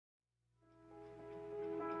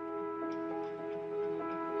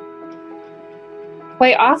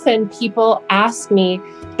quite often people ask me,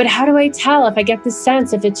 but how do I tell if I get the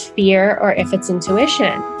sense if it's fear or if it's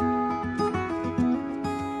intuition?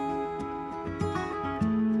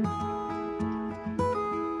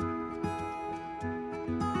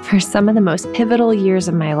 For some of the most pivotal years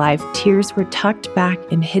of my life, tears were tucked back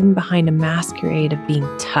and hidden behind a masquerade of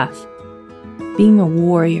being tough, being a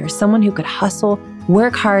warrior, someone who could hustle,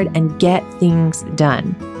 work hard, and get things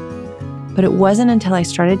done. But it wasn't until I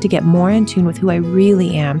started to get more in tune with who I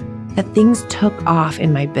really am that things took off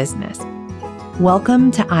in my business.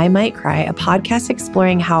 Welcome to I Might Cry, a podcast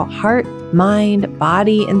exploring how heart, mind,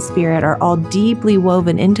 body, and spirit are all deeply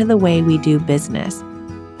woven into the way we do business.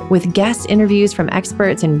 With guest interviews from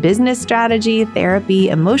experts in business strategy, therapy,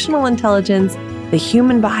 emotional intelligence, the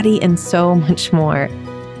human body, and so much more.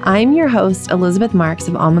 I'm your host, Elizabeth Marks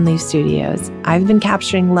of Almond Leaf Studios. I've been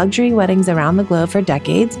capturing luxury weddings around the globe for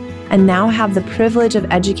decades and now have the privilege of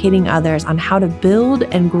educating others on how to build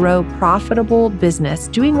and grow profitable business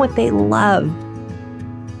doing what they love.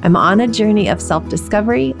 I'm on a journey of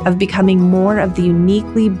self-discovery, of becoming more of the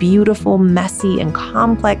uniquely beautiful, messy, and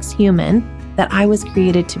complex human that I was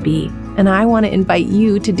created to be, and I want to invite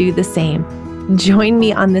you to do the same. Join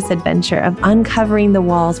me on this adventure of uncovering the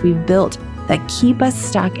walls we've built that keep us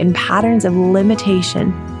stuck in patterns of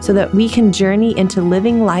limitation so that we can journey into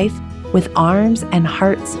living life with arms and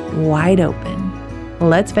hearts wide open.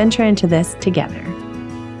 Let's venture into this together.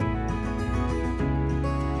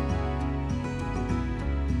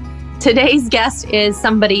 Today's guest is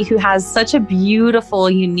somebody who has such a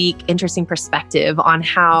beautiful, unique, interesting perspective on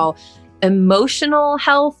how emotional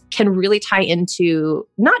health can really tie into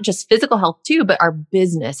not just physical health too, but our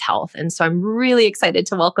business health. And so I'm really excited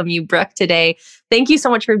to welcome you, Brooke, today. Thank you so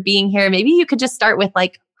much for being here. Maybe you could just start with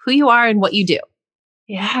who you are and what you do.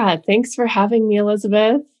 Yeah, thanks for having me,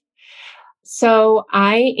 Elizabeth. So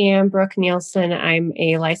I am Brooke Nielsen. I'm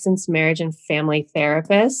a licensed marriage and family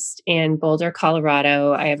therapist in Boulder,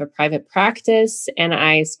 Colorado. I have a private practice and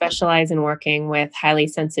I specialize in working with highly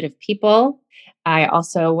sensitive people. I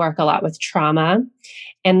also work a lot with trauma.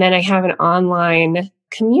 And then I have an online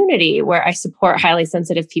community where I support highly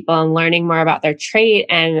sensitive people in learning more about their trait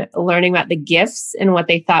and learning about the gifts and what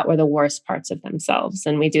they thought were the worst parts of themselves.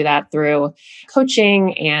 And we do that through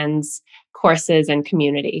coaching and courses and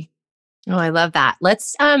community. Oh, I love that.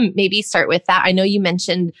 Let's maybe start with that. I know you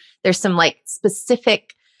mentioned there's some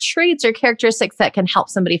specific traits or characteristics that can help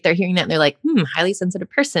somebody if they're hearing that and they're like, highly sensitive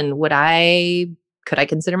person. Could I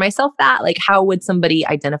consider myself that? How would somebody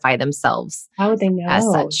identify themselves? How would they know? As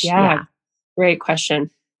such? Yeah. Great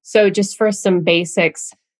question. So just for some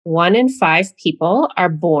basics, 1 in 5 people are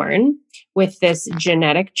born with this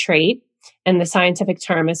genetic trait. And the scientific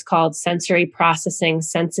term is called sensory processing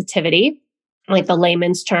sensitivity. The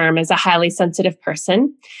layman's term is a highly sensitive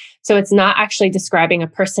person. So it's not actually describing a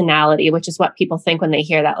personality, which is what people think when they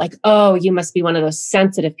hear that, oh, you must be one of those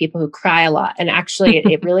sensitive people who cry a lot. And actually,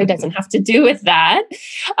 it really doesn't have to do with that.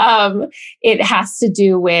 It has to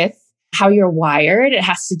do with how you're wired. It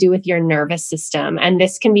has to do with your nervous system. And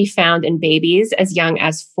this can be found in babies as young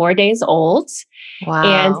as 4 days old.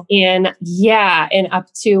 Wow. And in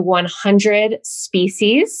up to 100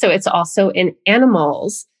 species. So it's also in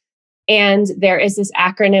animals. And there is this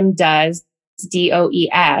acronym DOES,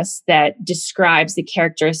 DOES, that describes the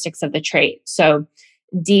characteristics of the trait. So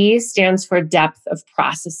D stands for depth of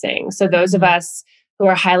processing. So those of us who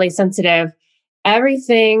are highly sensitive,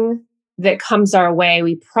 everything that comes our way,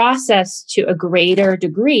 we process to a greater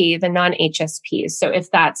degree than non-HSPs. So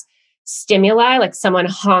if that's stimuli, like someone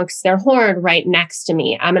honks their horn right next to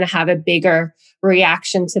me, I'm going to have a bigger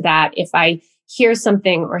reaction to that. If I hear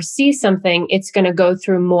something or see something, it's going to go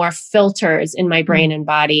through more filters in my brain and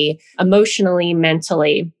body, emotionally,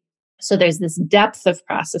 mentally. So there's this depth of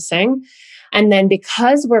processing. And then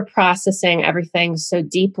because we're processing everything so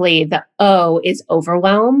deeply, the O is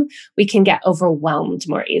overwhelm. We can get overwhelmed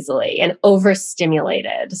more easily and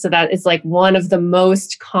overstimulated. So that is one of the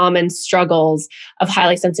most common struggles of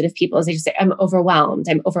highly sensitive people is they just say, I'm overwhelmed,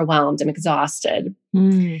 I'm exhausted.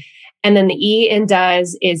 And then the E in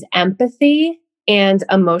DOES is empathy and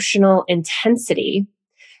emotional intensity.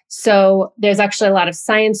 So there's actually a lot of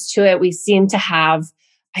science to it. We seem to have,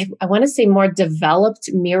 I want to say, more developed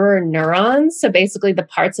mirror neurons. So basically the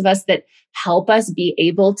parts of us that help us be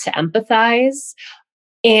able to empathize.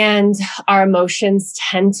 And our emotions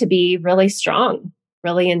tend to be really strong,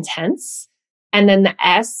 really intense. And then the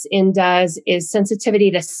S in DOES is sensitivity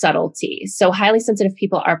to subtlety. So highly sensitive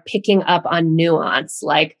people are picking up on nuance,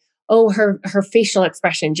 her facial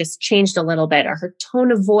expression just changed a little bit, or her tone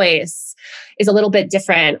of voice is a little bit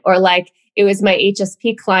different, or it was my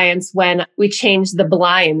HSP clients when we changed the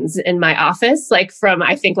blinds in my office, like from,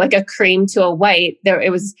 I think like a cream to a white.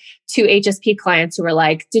 It was 2 HSP clients who were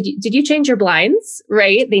like, did you change your blinds?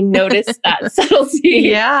 Right? They noticed that subtlety.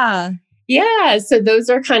 Yeah. Yeah. So those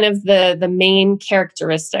are kind of the main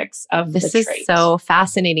characteristics of this the trait. Is so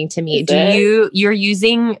fascinating to me. You're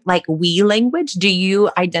using like we language? Do you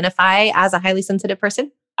identify as a highly sensitive person?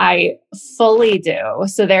 I fully do.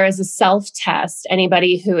 So there is a self-test.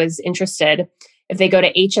 Anybody who is interested, if they go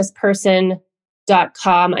to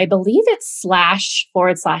hsperson.com, I believe it's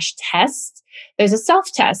 //test. There's a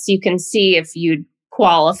self-test. You can see if you'd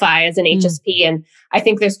qualify as an HSP. And I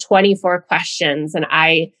think there's 24 questions. And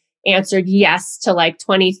I answered yes to like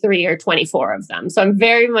 23 or 24 of them. So I'm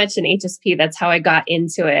very much an HSP. That's how I got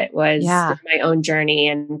into it, was my own journey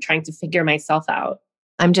and trying to figure myself out.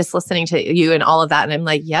 I'm just listening to you and all of that. And I'm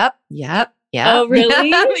like, yep. Oh,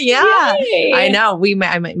 really? Yeah. Yay. I know.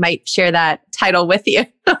 I might share that title with you.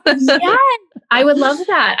 Yeah, I would love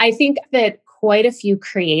that. I think that quite a few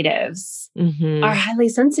creatives are highly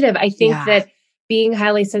sensitive. I think that being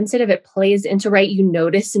highly sensitive, it plays into, right? You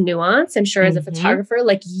notice nuance. I'm sure as a photographer,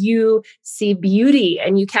 like you see beauty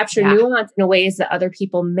and you capture nuance in ways that other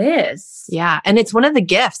people miss. Yeah. And it's one of the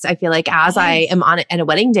gifts. I feel like as I am on at a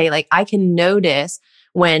wedding day, like I can notice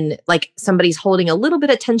when like somebody's holding a little bit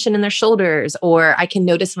of tension in their shoulders, or I can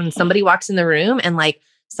notice when somebody walks in the room and like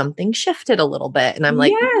something shifted a little bit. And I'm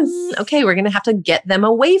like, okay, we're going to have to get them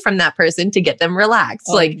away from that person to get them relaxed.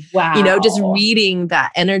 Just reading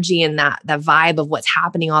that energy and that vibe of what's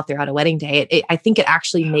happening all throughout a wedding day. I think it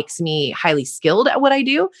actually makes me highly skilled at what I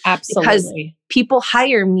do. Absolutely. Because people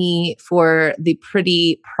hire me for the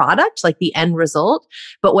pretty product, like the end result.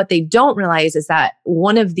 But what they don't realize is that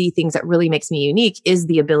one of the things that really makes me unique is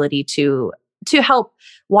the ability to help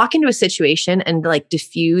walk into a situation and like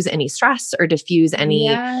diffuse any stress or diffuse any,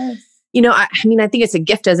 I think it's a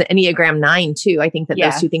gift as an Enneagram 9 too. I think that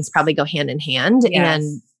those two things probably go hand in hand. Yes.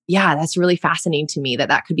 And that's really fascinating to me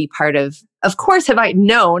that could be part of course, have I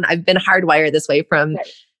known I've been hardwired this way from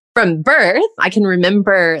birth. I can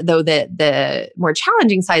remember though that the more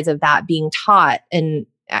challenging sides of that being taught and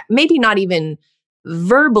maybe not even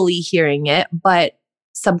verbally hearing it, but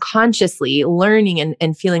subconsciously learning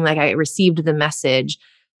and feeling like I received the message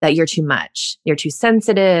that you're too much, you're too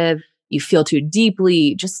sensitive, you feel too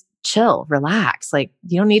deeply, just chill, relax. Like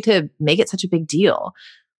you don't need to make it such a big deal.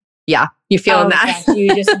 Yeah, you feeling that? Gosh,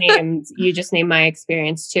 you just named my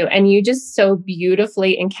experience too. And you just so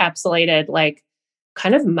beautifully encapsulated like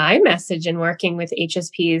kind of my message in working with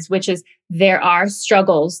HSPs, which is there are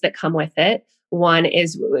struggles that come with it. One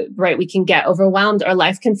is, right, we can get overwhelmed or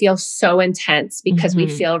life can feel so intense because we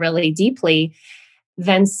feel really deeply.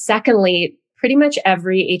 Then secondly, pretty much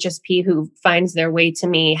every HSP who finds their way to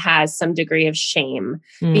me has some degree of shame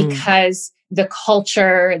because the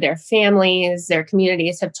culture, their families, their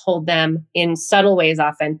communities have told them in subtle ways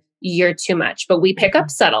often, you're too much. But we pick up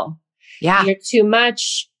subtle. Yeah. You're too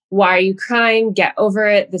much. Why are you crying? Get over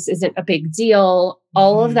it. This isn't a big deal.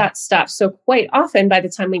 All of that stuff. So quite often by the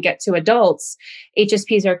time we get to adults,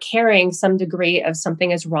 HSPs are carrying some degree of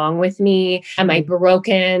something is wrong with me. Am I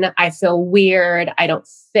broken? I feel weird. I don't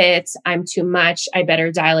fit. I'm too much. I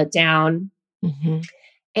better dial it down.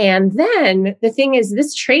 And then the thing is,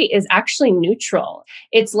 this trait is actually neutral.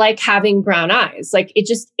 It's like having brown eyes. Like it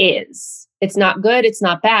just is. It's not good. It's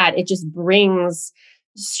not bad. It just brings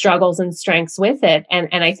struggles and strengths with it. And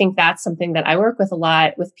I think that's something that I work with a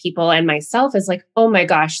lot with people and myself is like, oh my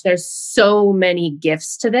gosh, there's so many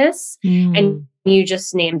gifts to this. And you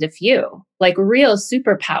just named a few, like real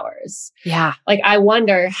superpowers. Yeah. Like I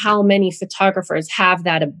wonder how many photographers have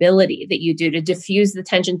that ability that you do to diffuse the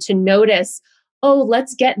tension, to notice, oh,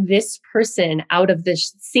 let's get this person out of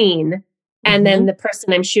this scene. And then the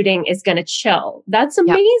person I'm shooting is going to chill. That's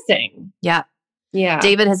amazing. Yeah. Yeah.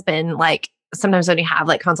 David has been like, sometimes when you have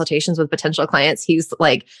like consultations with potential clients, he's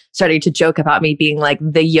like starting to joke about me being like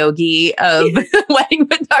the yogi of wedding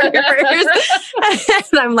photographers.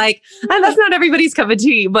 And I'm like, that's not everybody's cup of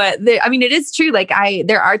tea, but it is true. Like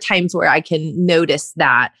there are times where I can notice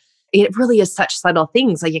that it really is such subtle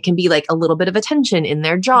things. Like it can be like a little bit of a tension in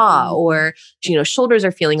their jaw or, shoulders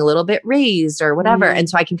are feeling a little bit raised or whatever. And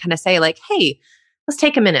so I can kind of say like, hey, let's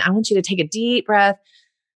take a minute. I want you to take a deep breath.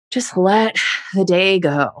 Just let the day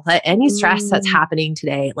go. Let any stress that's happening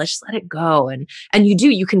today, let's just let it go. And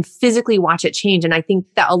you can physically watch it change. And I think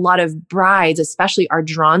that a lot of brides especially are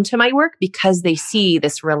drawn to my work because they see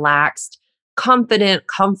this relaxed, confident,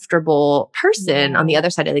 comfortable person on the other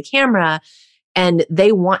side of the camera. And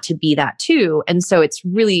they want to be that too. And so it's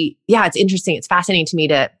really, it's interesting. It's fascinating to me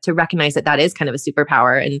to recognize that is kind of a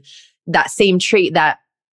superpower. And that same trait that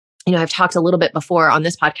I've talked a little bit before on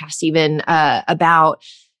this podcast even about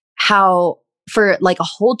how for like a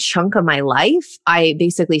whole chunk of my life, I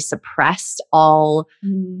basically suppressed all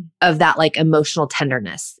of that like emotional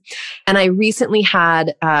tenderness. And I recently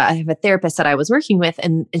had, I have a therapist that I was working with,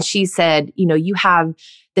 and she said, you have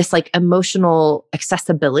this like emotional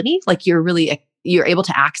accessibility, like you're able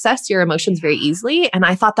to access your emotions very easily. And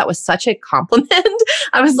I thought that was such a compliment.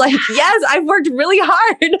 I was like, yes, I've worked really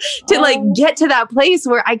hard to like get to that place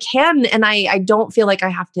where I can. And I don't feel like I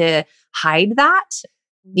have to hide that.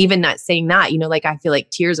 Even not saying that, like I feel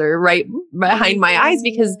like tears are right behind my eyes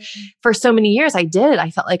because for so many years I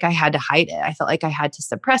felt like I had to hide it. I felt like I had to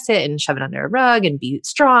suppress it and shove it under a rug and be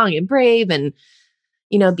strong and brave. And,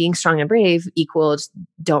 being strong and brave equals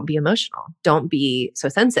don't be emotional. Don't be so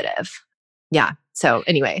sensitive. Yeah. So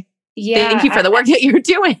anyway, thank you for the work that you're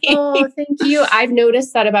doing. Oh, thank you. I've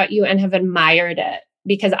noticed that about you and have admired it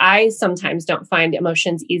because I sometimes don't find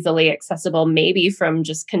emotions easily accessible, maybe from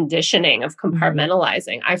just conditioning of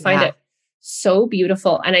compartmentalizing. I find it so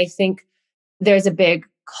beautiful. And I think there's a big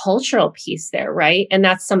cultural piece there, right? And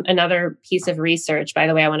that's another piece of research. By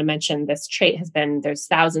the way, I want to mention this trait there's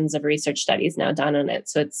thousands of research studies now done on it.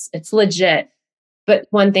 So it's legit. But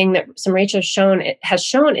one thing that some research has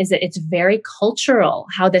shown is that it's very cultural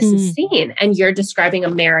how this is seen. And you're describing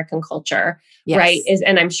American culture, right?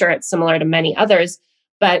 And I'm sure it's similar to many others,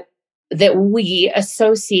 but that we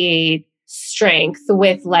associate strength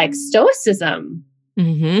with like stoicism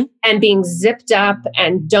and being zipped up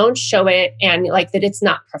and don't show it. And like that it's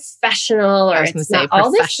not professional or it's not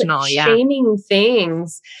all this like, shaming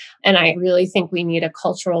things. And I really think we need a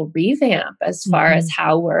cultural revamp as far as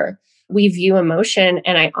how we view emotion.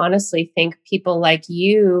 And I honestly think people like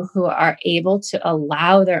you who are able to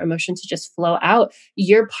allow their emotion to just flow out,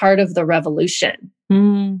 you're part of the revolution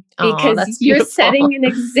because you're setting an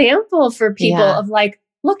example for people of like,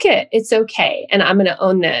 look it's okay. And I'm going to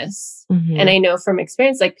own this. And I know from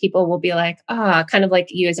experience, like people will be like, kind of like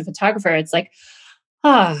you as a photographer. It's like,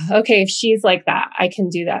 okay, if she's like that, I can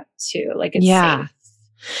do that too. Like it's safe.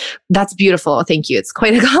 That's beautiful. Thank you. It's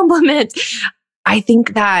quite a compliment. I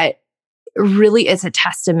think that really is a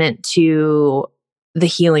testament to the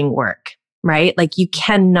healing work, right? Like you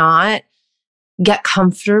cannot get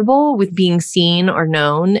comfortable with being seen or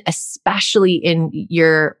known, especially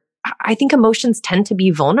I think emotions tend to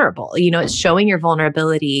be vulnerable. It's showing your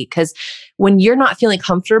vulnerability because when you're not feeling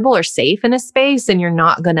comfortable or safe in a space, then you're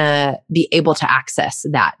not going to be able to access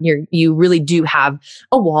that. You really do have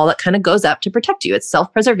a wall that kind of goes up to protect you. It's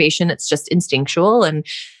self-preservation. It's just instinctual. And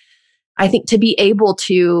I think to be able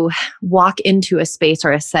to walk into a space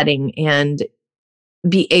or a setting and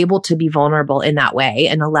be able to be vulnerable in that way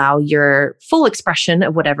and allow your full expression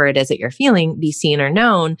of whatever it is that you're feeling be seen or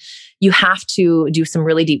known, you have to do some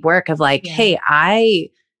really deep work of like, hey,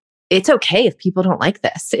 it's okay if people don't like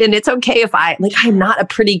this. And it's okay if I'm not a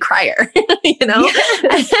pretty crier,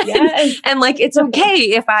 Yes. And like, it's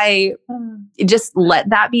okay if I just let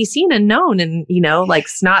that be seen and known and, like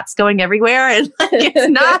snot's going everywhere and like,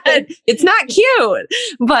 it's not cute,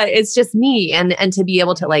 but it's just me. And to be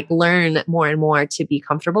able to like learn more and more to be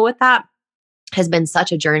comfortable with that has been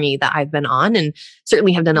such a journey that I've been on and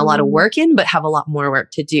certainly have done a lot of work in, but have a lot more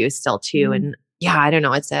work to do still too. And I don't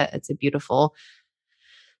know. It's a beautiful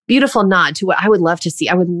nod to what I would love to see.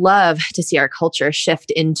 I would love to see our culture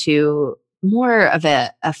shift into more of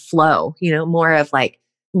a flow, more of like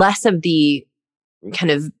less of the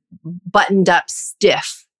kind of buttoned up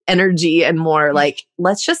stiff energy and more like,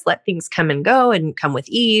 let's just let things come and go and come with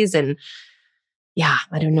ease. And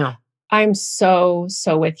I don't know. I'm so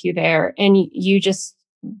with you there. And you just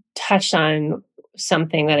touched on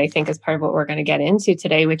something that I think is part of what we're going to get into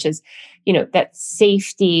today, which is, that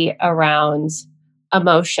safety around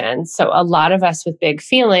emotion. So a lot of us with big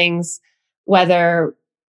feelings, whether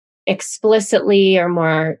explicitly or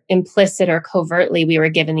more implicit or covertly, we were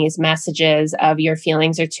given these messages of your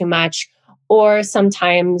feelings are too much. Or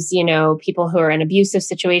sometimes, people who are in abusive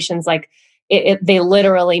situations, like they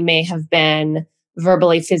literally may have been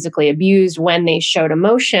verbally, physically abused when they showed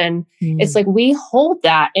emotion. It's like we hold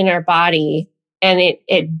that in our body and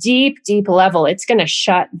at deep level, it's going to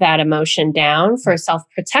shut that emotion down for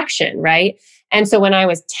self-protection, right? And so when I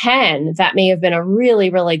was 10, that may have been a really,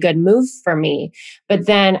 really good move for me. But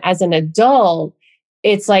then as an adult,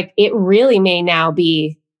 it's like, it really may now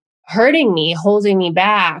be hurting me, holding me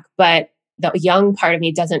back. But the young part of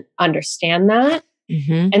me doesn't understand that.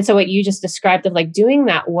 And so what you just described of like doing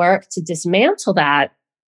that work to dismantle that,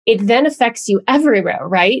 it then affects you everywhere,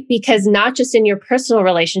 right? Because not just in your personal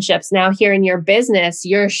relationships, now here in your business,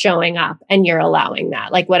 you're showing up and you're allowing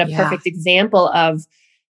that. Like what a perfect example of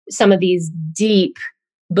some of these deep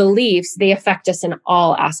beliefs, they affect us in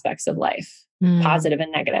all aspects of life, positive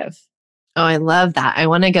and negative. Oh, I love that. I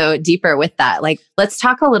want to go deeper with that. Like, let's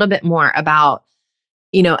talk a little bit more about,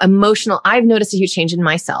 emotional. I've noticed a huge change in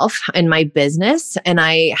myself and my business. And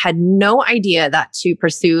I had no idea that to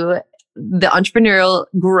pursue the entrepreneurial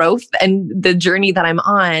growth and the journey that I'm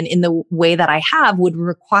on in the way that I have would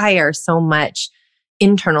require so much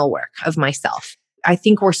internal work of myself. I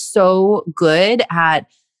think we're so good at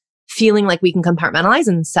feeling like we can compartmentalize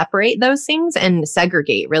and separate those things and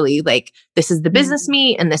segregate, really, like, this is the business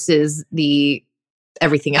me and this is the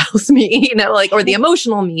everything else me, or the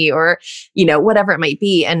emotional me, or, whatever it might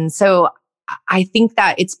be. And so I think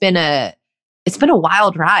that it's been a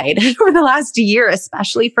wild ride over the last year,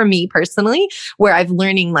 especially for me personally, where I've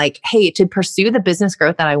learning like, hey, to pursue the business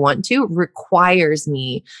growth that I want to requires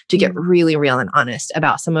me to get really real and honest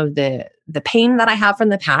about some of the pain that I have from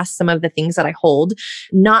the past, some of the things that I hold,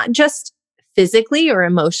 not just physically or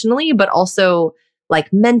emotionally, but also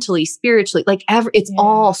like mentally, spiritually, like it's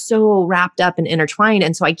all so wrapped up and intertwined.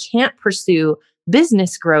 And so I can't pursue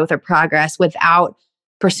business growth or progress without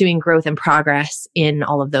pursuing growth and progress in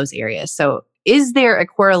all of those areas. So is there a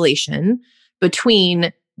correlation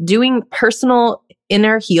between doing personal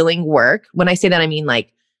inner healing work? When I say that, I mean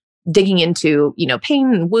like digging into,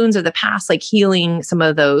 pain and wounds of the past, like healing some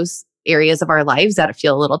of those areas of our lives that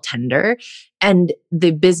feel a little tender, and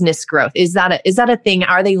the business growth. Is that a thing?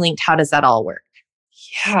 Are they linked? How does that all work?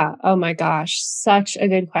 Yeah. Oh my gosh. Such a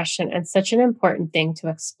good question and such an important thing to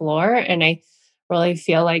explore. And I really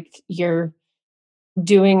feel like you're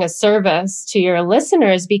doing a service to your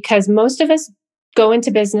listeners, because most of us go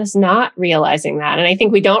into business not realizing that. And I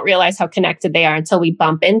think we don't realize how connected they are until we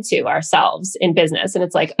bump into ourselves in business. And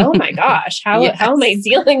it's like, oh my gosh, how am I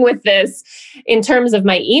dealing with this in terms of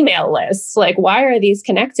my email lists? Like, why are these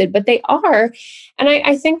connected? But they are. And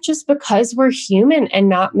I think just because we're human and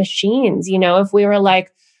not machines, if we were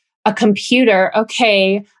like a computer,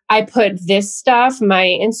 okay, I put this stuff, my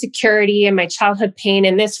insecurity and my childhood pain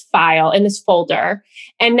in this file, in this folder.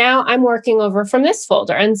 And now I'm working over from this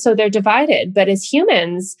folder. And so they're divided. But as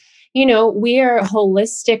humans, we are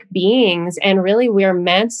holistic beings, and really we're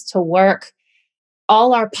meant to work.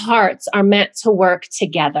 All our parts are meant to work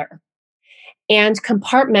together. And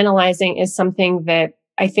compartmentalizing is something that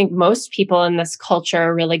I think most people in this culture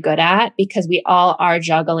are really good at, because we all are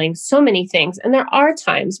juggling so many things. And there are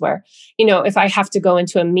times where, if I have to go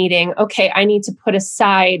into a meeting, okay, I need to put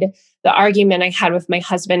aside the argument I had with my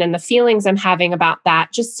husband and the feelings I'm having about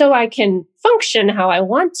that, just so I can function how I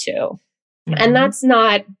want to. Mm-hmm. And that's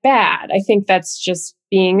not bad. I think that's just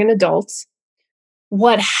being an adult.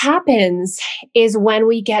 What happens is when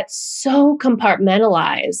we get so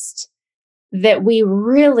compartmentalized that we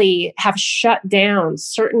really have shut down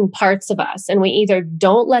certain parts of us, and we either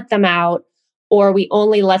don't let them out or we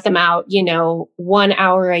only let them out, 1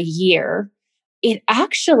 hour a year, it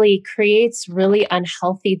actually creates really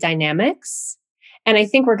unhealthy dynamics. And I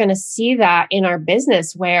think we're going to see that in our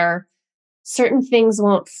business, where certain things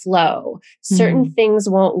won't flow, certain things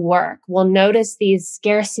won't work. We'll notice these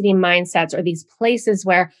scarcity mindsets, or these places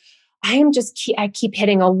where I keep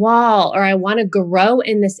hitting a wall, or I want to grow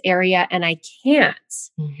in this area and I can't.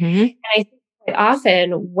 Mm-hmm. And I think quite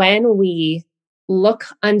often when we look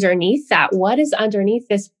underneath that, what is underneath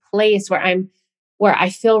this place where I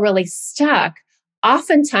feel really stuck?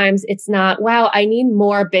 Oftentimes it's not, wow, I need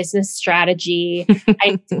more business strategy. I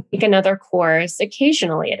need to take another course.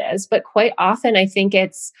 Occasionally it is, but quite often I think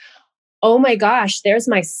it's, oh my gosh, there's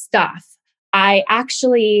my stuff. I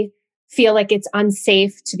actually feel like it's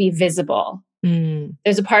unsafe to be visible.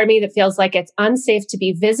 There's a part of me that feels like it's unsafe to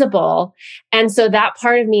be visible. And so that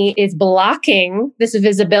part of me is blocking this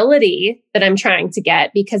visibility that I'm trying to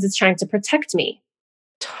get, because it's trying to protect me.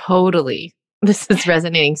 Totally. This is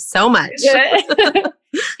resonating so much.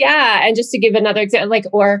 Yeah. And just to give another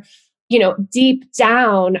example, deep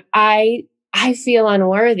down, I feel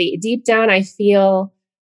unworthy. Deep down, I feel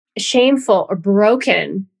shameful or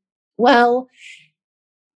broken. Well,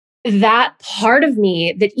 that part of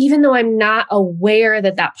me, that even though I'm not aware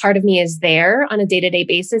that part of me is there on a day-to-day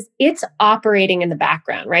basis, it's operating in the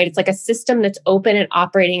background, right? It's like a system that's open and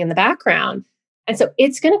operating in the background. And so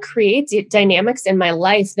it's going to create dynamics in my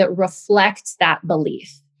life that reflect that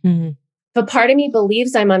belief. Mm-hmm. If a part of me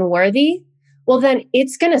believes I'm unworthy, well, then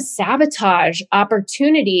it's going to sabotage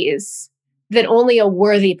opportunities that only a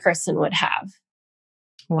worthy person would have.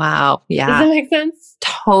 Wow. Yeah. Does that make sense?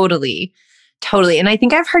 Totally. And I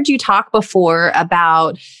think I've heard you talk before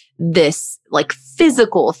about this like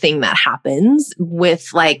physical thing that happens with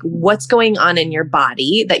like what's going on in your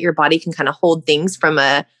body, that your body can kind of hold things from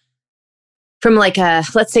a from like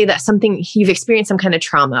let's say that something you've experienced some kind of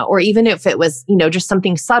trauma, or even if it was, just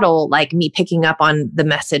something subtle, like me picking up on the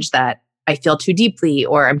message that I feel too deeply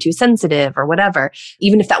or I'm too sensitive or whatever,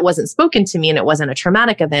 even if that wasn't spoken to me and it wasn't a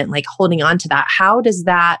traumatic event, like holding on to that, how does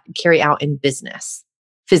that carry out in business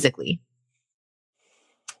physically?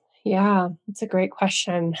 Yeah, that's a great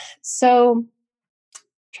question. So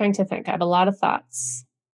trying to think, I have a lot of thoughts.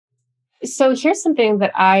 So here's something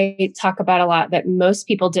that I talk about a lot that most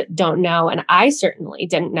people don't know. And I certainly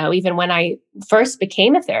didn't know. Even when I first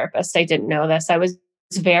became a therapist, I didn't know this. I was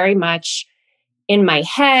very much in my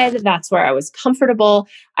head. That's where I was comfortable.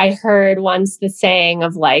 I heard once the saying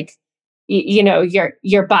of like,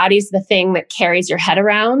 your body's the thing that carries your head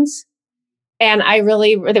around. And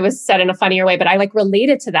it was said in a funnier way, but I like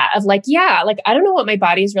related to that of like, yeah, like, I don't know what my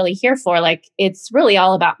body's really here for. Like, it's really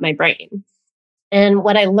all about my brain. And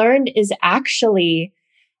what I learned is actually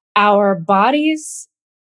our bodies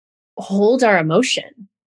hold our emotion.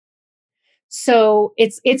 So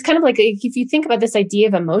it's kind of like, if you think about this idea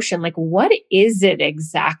of emotion, like what is it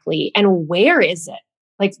exactly? And where is it?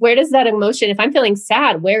 Like, where does that emotion, if I'm feeling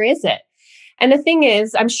sad, where is it? And the thing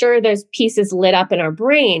is, I'm sure there's pieces lit up in our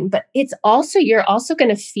brain, but you're also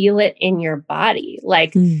going to feel it in your body.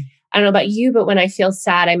 Like, I don't know about you, but when I feel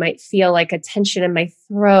sad, I might feel like a tension in my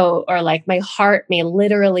throat, or like my heart may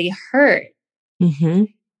literally hurt. Mm-hmm.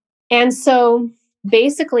 And so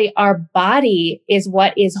basically our body is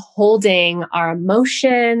what is holding our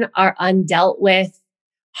emotion, our undealt with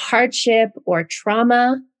hardship or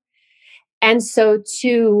trauma. And so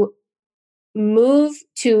to move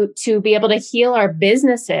to be able to heal our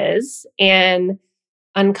businesses and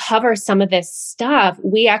uncover some of this stuff,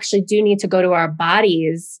 we actually do need to go to our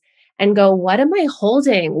bodies and go, what am I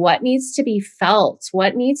holding? What needs to be felt?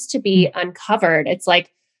 What needs to be uncovered? It's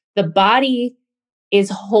like the body is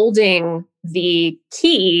holding the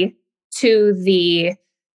key to the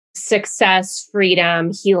success,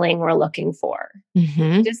 freedom, healing we're looking for.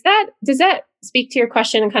 Mm-hmm. Does that speak to your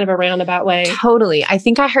question in kind of a roundabout way? Totally. I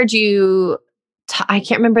think I heard you, I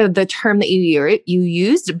can't remember the term that you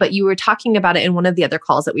used, but you were talking about it in one of the other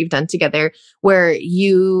calls that we've done together, where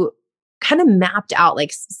you kind of mapped out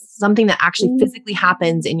like something that actually physically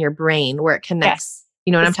happens in your brain where it connects. Yes.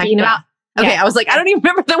 You know what I'm talking about? Okay. Yes. I was like, I don't even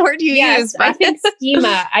remember the word you used. But I think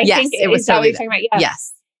schema. I think it was totally that. About.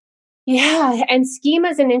 Yes. Yeah. And schema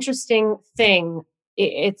is an interesting thing.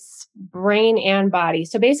 It's brain and body.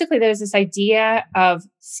 So basically there's this idea of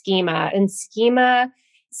schema, and schema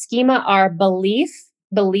are beliefs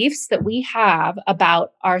that we have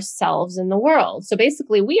about ourselves and the world. So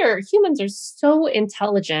basically humans are so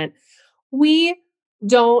intelligent. We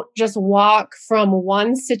don't just walk from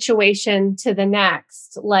one situation to the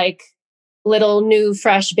next like little new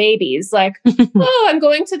fresh babies, like, oh, I'm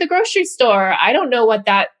going to the grocery store. I don't know what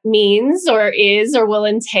that means or is or will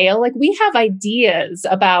entail. Like, we have ideas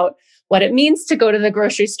about what it means to go to the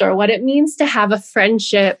grocery store, what it means to have a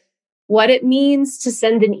friendship, what it means to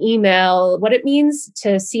send an email, what it means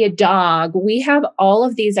to see a dog. We have all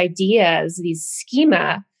of these ideas, these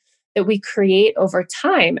schema that we create over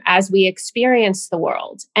time as we experience the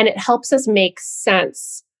world. And it helps us make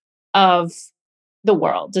sense of the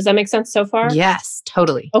world. Does that make sense so far? Yes,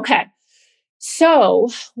 totally. Okay. So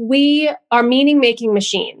we are meaning-making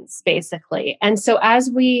machines, basically. And so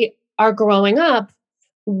as we are growing up,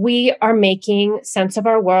 we are making sense of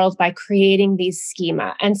our world by creating these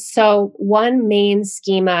schema. And so one main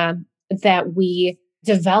schema that we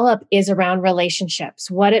develop is around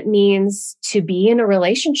relationships, what it means to be in a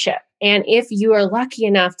relationship. And if you are lucky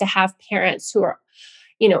enough to have parents who are,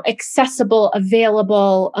 accessible,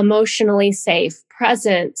 available, emotionally safe,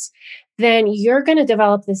 present, then you're going to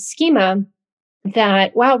develop this schema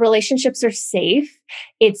that, wow, relationships are safe.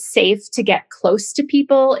 It's safe to get close to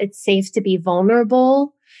people. It's safe to be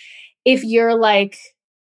vulnerable. If you're like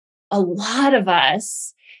a lot of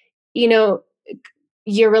us, your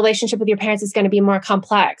relationship with your parents is going to be more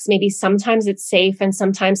complex. Maybe sometimes it's safe and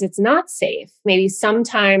sometimes it's not safe. Maybe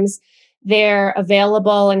sometimes they're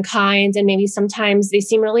available and kind, and maybe sometimes they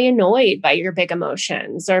seem really annoyed by your big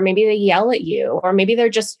emotions, or maybe they yell at you, or maybe they're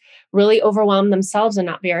just really overwhelmed themselves and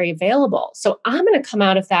not very available. So I'm going to come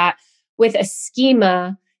out of that with a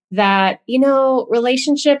schema that,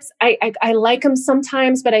 relationships, I like them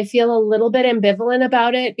sometimes, but I feel a little bit ambivalent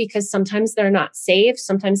about it because sometimes they're not safe.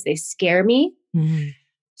 Sometimes they scare me. Mm-hmm.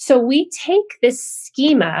 So we take this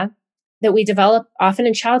schema that we develop often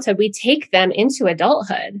in childhood, we take them into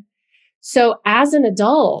adulthood. So as an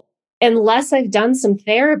adult, unless I've done some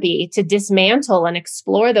therapy to dismantle and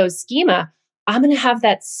explore those schema, I'm going to have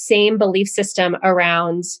that same belief system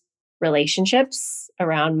around relationships,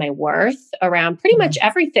 around my worth, around pretty much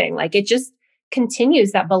everything. Like it just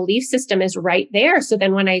continues. That belief system is right there. So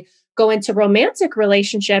then when I go into romantic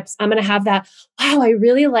relationships, I'm going to have that, wow, I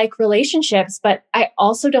really like relationships, but I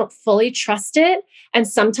also don't fully trust it. And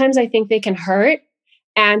sometimes I think they can hurt.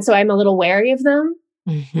 And so I'm a little wary of them.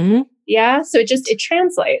 Mm-hmm. Yeah. So it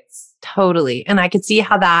translates. Totally. And I could see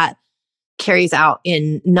how that carries out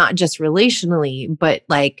in not just relationally, but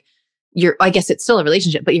like I guess it's still a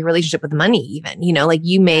relationship, but your relationship with money, even, like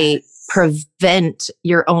you may prevent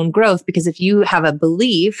your own growth because if you have a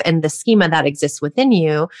belief and the schema that exists within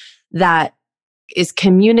you that is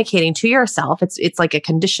communicating to yourself, it's like a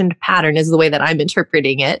conditioned pattern is the way that I'm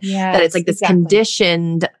interpreting it. Yes, that it's like this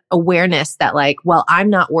conditioned awareness that like, well, I'm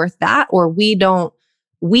not worth that, or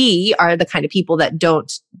we are the kind of people that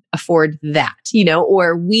don't afford that,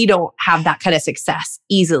 or we don't have that kind of success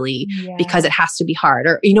easily because it has to be hard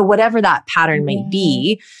or, whatever that pattern may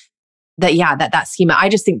be. That schema. I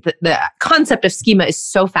just think that the concept of schema is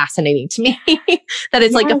so fascinating to me that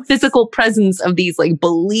it's like a physical presence of these like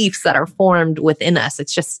beliefs that are formed within us.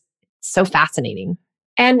 It's just so fascinating.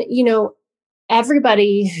 And,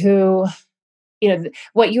 everybody who,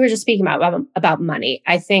 what you were just speaking about money,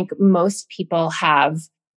 I think most people have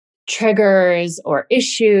triggers or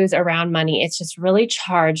issues around money. It's just really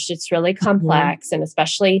charged. It's really complex. Mm-hmm. And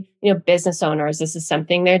especially, business owners, this is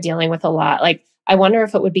something they're dealing with a lot. Like, I wonder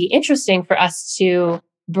if it would be interesting for us to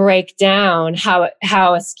break down how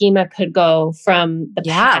a schema could go from the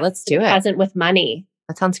past let's do to the present with money.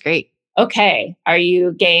 That sounds great. Okay. Are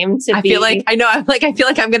you game to I feel like I'm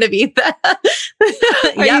going to be the, let's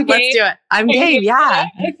do it. I'm game. Yeah.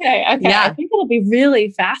 Okay. Yeah. I think it'll be really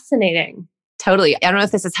fascinating. Totally. I don't know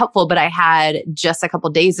if this is helpful, but I had just a couple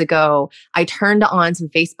of days ago, I turned on some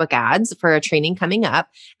Facebook ads for a training coming up.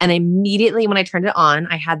 And immediately when I turned it on,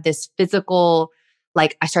 I had this physical,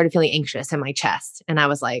 like I started feeling anxious in my chest. And I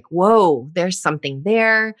was like, whoa, there's something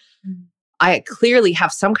there. Mm-hmm. I clearly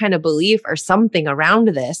have some kind of belief or something around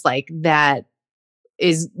this, like that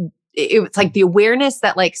is, it's like the awareness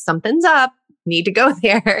that like something's up, need to go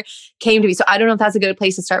there came to me. So I don't know if that's a good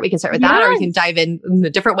place to start. We can start with that, or we can dive in a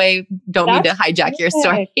different way. Don't need to hijack your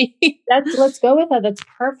story. Let's go with that. That's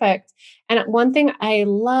perfect. And one thing I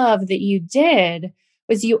love that you did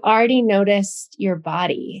was you already noticed your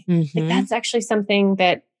body. Mm-hmm. Like that's actually something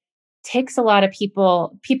that takes a lot of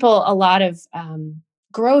people a lot of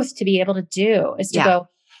growth to be able to do, is to go,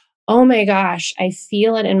 oh my gosh, I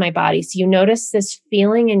feel it in my body. So you notice this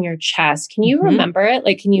feeling in your chest. Can you remember it?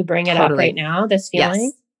 Like, can you bring it up right now, this feeling?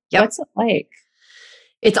 Yes. Yep. What's it like?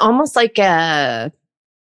 It's almost like I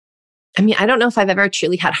don't know if I've ever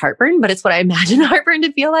truly had heartburn, but it's what I imagine heartburn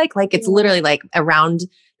to feel like. Like it's literally like around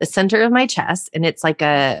the center of my chest. And it's like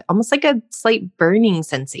almost like a slight burning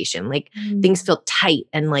sensation. Like things feel tight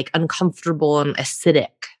and like uncomfortable and acidic.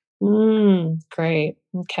 Great.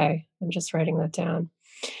 Okay. I'm just writing that down.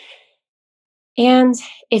 And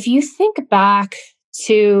if you think back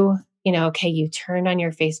to, you turned on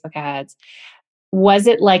your Facebook ads, was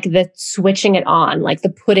it like the switching it on, like the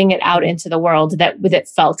putting it out into the world that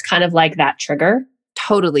felt kind of like that trigger?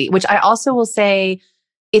 Totally. Which I also will say,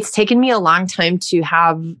 it's taken me a long time to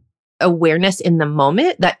have awareness in the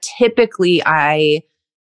moment that typically I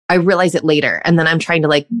realize it later. And then I'm trying to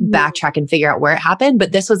like backtrack and figure out where it happened.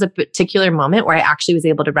 But this was a particular moment where I actually was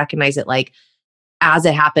able to recognize it like as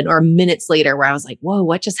it happened, or minutes later where I was like, whoa,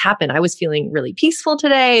 what just happened? I was feeling really peaceful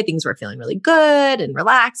today. Things were feeling really good and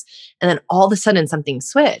relaxed. And then all of a sudden something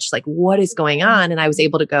switched. Like, what is going on? And I was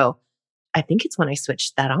able to go, I think it's when I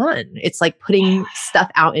switched that on. It's like putting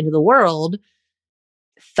stuff out into the world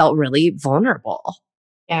felt really vulnerable.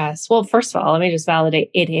 Yes. Well, first of all, let me just validate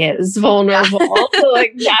it is vulnerable. So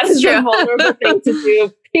like that's a vulnerable thing to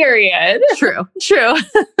do, period. True.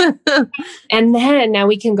 And then now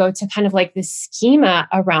we can go to kind of like the schema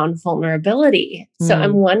around vulnerability. So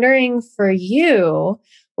I'm wondering for you,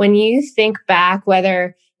 when you think back,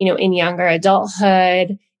 whether, in younger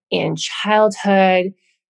adulthood, in childhood,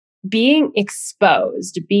 being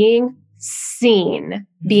exposed, being seen,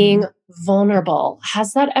 being vulnerable,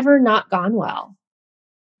 has that ever not gone well?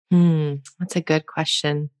 That's a good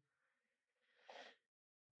question.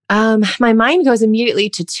 My mind goes immediately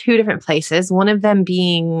to two different places. One of them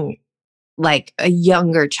being like a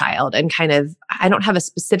younger child and kind of, I don't have a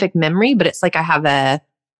specific memory, but it's like I have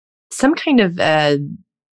some kind of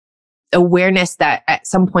awareness that at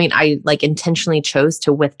some point I like intentionally chose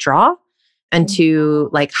to withdraw and to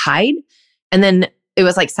like hide. And then it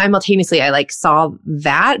was like simultaneously I like saw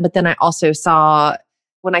that, but then I also saw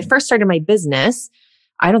when I first started my business,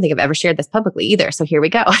 I don't think I've ever shared this publicly either. So here we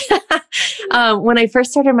go. When I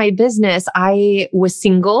first started my business, I was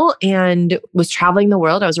single and was traveling the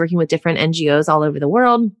world. I was working with different NGOs all over the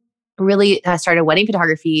world, really started wedding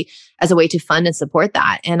photography as a way to fund and support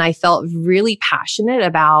that. And I felt really passionate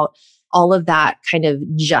about all of that kind of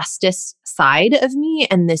justice side of me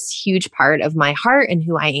and this huge part of my heart and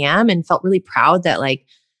who I am, and felt really proud that like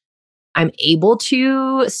I'm able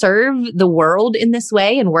to serve the world in this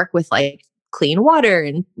way and work with like clean water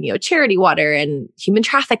and, charity water and human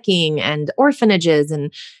trafficking and orphanages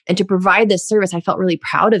and to provide this service. I felt really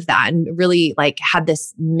proud of that and really like had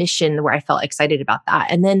this mission where I felt excited about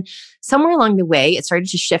that. And then somewhere along the way, it started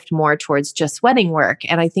to shift more towards just wedding work.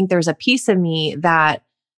 And I think there's a piece of me that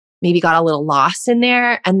maybe got a little lost in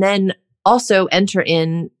there. And then also enter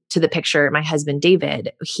into the picture, my husband,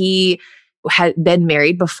 David. He had been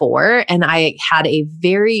married before, and I had a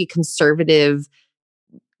very conservative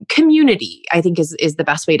community, I think is the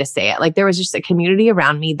best way to say it. Like there was just a community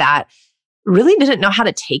around me that really didn't know how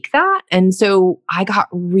to take that. And so I got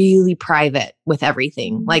really private with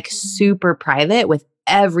everything, like super private with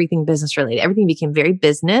everything business related. Everything became very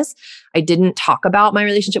business. I didn't talk about my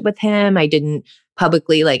relationship with him. I didn't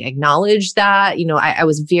publicly like acknowledge that. I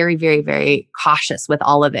was very, very, very cautious with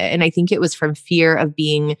all of it. And I think it was from fear of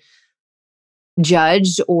being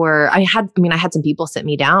judged, or I had some people sit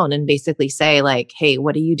me down and basically say like, hey,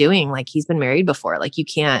 what are you doing? Like he's been married before. Like you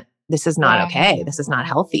can't, this is not okay. This is not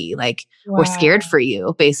healthy. Like we're scared for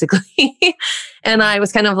you basically. And I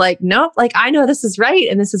was kind of like, nope, like I know this is right.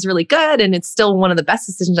 And this is really good. And it's still one of the best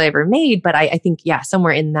decisions I ever made. But I think,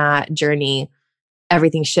 somewhere in that journey,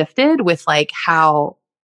 everything shifted with like how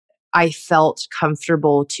I felt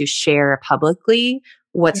comfortable to share publicly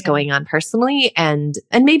what's going on personally, and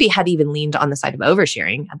maybe had even leaned on the side of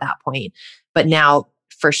oversharing at that point. But now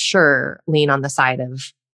for sure lean on the side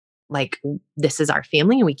of like, this is our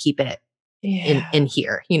family and we keep it in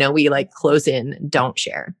here. We like close in, don't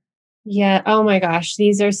share. Yeah. Oh my gosh.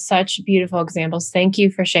 These are such beautiful examples. Thank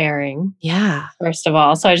you for sharing. Yeah. First of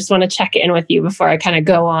all. So I just want to check in with you before I kind of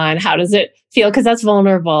go on. How does it feel? Because that's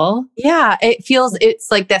vulnerable. Yeah.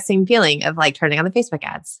 It's like that same feeling of like turning on the Facebook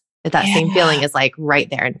ads. That same feeling is like right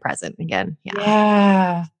there and present again.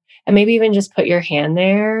 Yeah. And maybe even just put your hand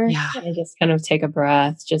there and just kind of take a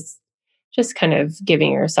breath. Just kind of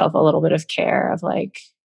giving yourself a little bit of care of like,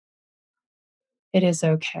 it is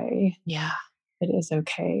okay. Yeah. It is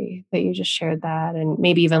okay that you just shared that. And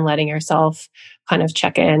maybe even letting yourself kind of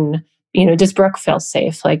check in, does Brooke feel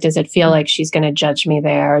safe? Like, does it feel like she's going to judge me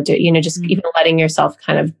there? Or just even letting yourself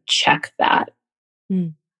kind of check that.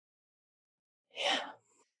 Mm. Yeah.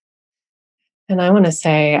 And I want to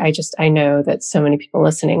say, I know that so many people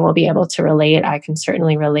listening will be able to relate. I can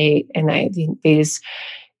certainly relate. And I think these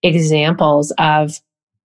examples of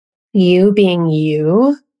you being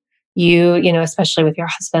you, especially with your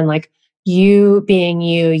husband, like you being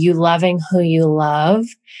you loving who you love,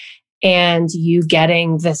 and you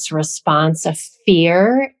getting this response of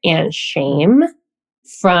fear and shame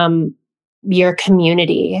from your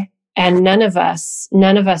community. And none of us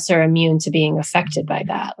are immune to being affected by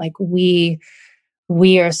that. Like we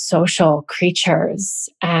are social creatures,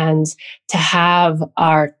 and to have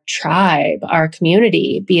our tribe, our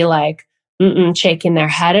community be like, shaking their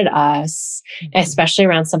head at us, especially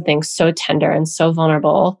around something so tender and so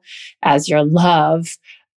vulnerable as your love,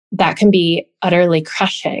 that can be utterly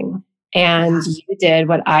crushing. And you did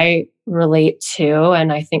what I relate to,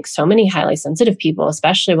 and I think so many highly sensitive people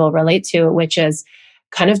especially will relate to, which is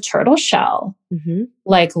kind of turtle shell. Mm-hmm.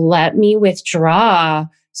 Like, let me withdraw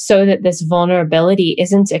so that this vulnerability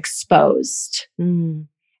isn't exposed. Mm.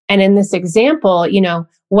 And in this example,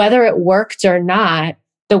 whether it worked or not,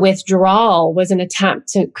 the withdrawal was an attempt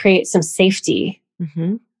to create some safety.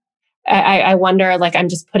 Mm-hmm. I wonder, like, I'm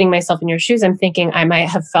just putting myself in your shoes. I'm thinking I might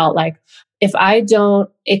have felt like if I don't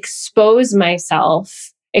expose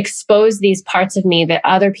myself, expose these parts of me that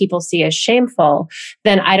other people see as shameful,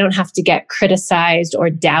 then I don't have to get criticized or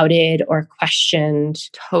doubted or questioned.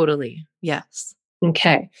 Totally. Yes.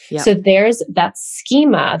 Okay. Yep. So there's that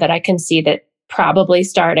schema that I can see that probably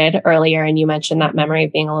started earlier. And you mentioned that memory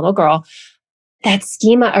of being a little girl. That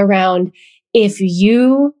schema around if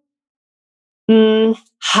you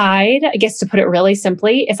hide, I guess to put it really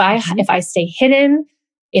simply, if I stay hidden,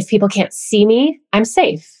 if people can't see me, I'm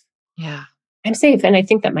safe. Yeah. I'm safe. And I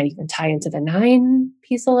think that might even tie into the 9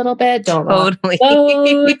 piece a little bit. Don't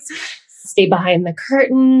totally. Stay behind the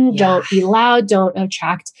curtain. Yeah. Don't be loud. Don't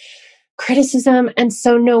attract criticism. And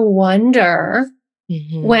so no wonder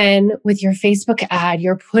when with your Facebook ad,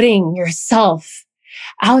 you're putting yourself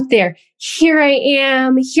out there. Here I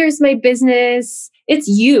am. Here's my business. It's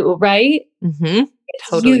you, right? Mm-hmm. It's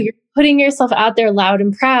totally. you. You're putting yourself out there loud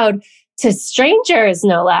and proud to strangers,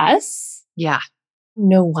 no less. Yeah.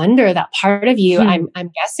 No wonder that part of you, I'm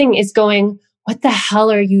guessing, is going, what the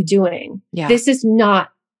hell are you doing? Yeah. This is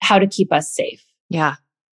not how to keep us safe. Yeah.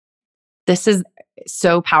 This is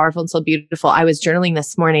so powerful and so beautiful. I was journaling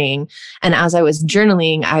this morning, and as I was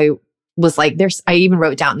journaling, I was like, I even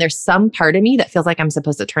wrote down, there's some part of me that feels like I'm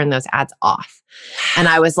supposed to turn those ads off. And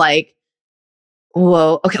I was like,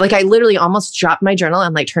 whoa, okay. Like I literally almost dropped my journal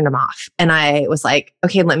and like turned them off. And I was like,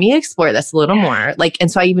 okay, let me explore this a little more. Like,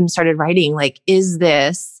 and so I even started writing, like, is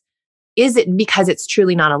it because it's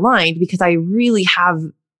truly not aligned? Because I really have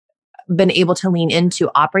been able to lean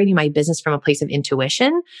into operating my business from a place of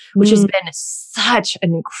intuition, which has been such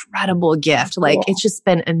an incredible gift. Like it's just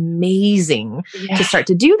been amazing to start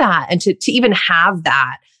to do that and to even have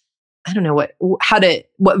that. I don't know what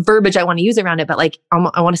verbiage I want to use around it, but like,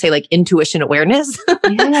 I want to say like intuition awareness.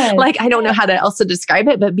 Yes. Like, I don't know how to also describe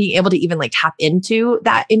it, but being able to even like tap into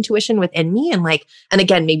that intuition within me. And like, and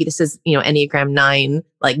again, maybe this is, Enneagram 9,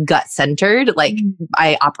 like gut centered, like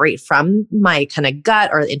I operate from my kind of gut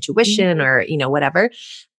or intuition or, whatever.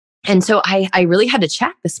 And so I really had to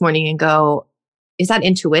check this morning and go, is that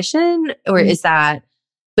intuition or is that,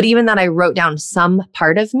 but even that I wrote down some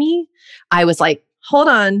part of me, I was like, hold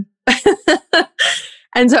on.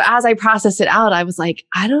 And so as I processed it out, I was like,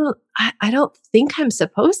 I don't think I'm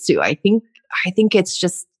supposed to. I think it's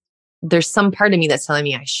just, there's some part of me that's telling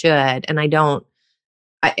me I should. And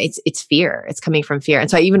it's fear. It's coming from fear.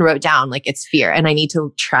 And so I even wrote down like, it's fear and I need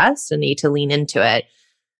to trust and need to lean into it.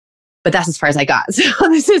 But that's as far as I got. So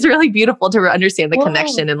this is really beautiful to understand the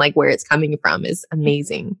connection and like where it's coming from is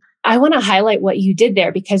amazing. I want to highlight what you did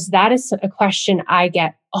there because that is a question I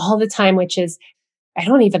get all the time, which is, I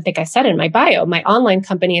don't even think I said it in my bio. My online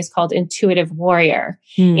company is called Intuitive Warrior.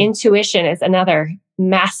 Intuition is another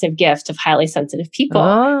massive gift of highly sensitive people.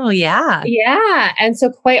 Oh, yeah. Yeah. And so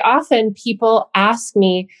quite often people ask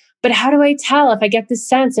me, but how do I tell if I get the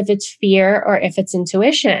sense if it's fear or if it's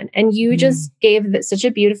intuition? And you just gave such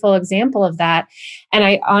a beautiful example of that. And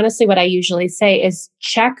I honestly, what I usually say is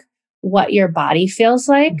check what your body feels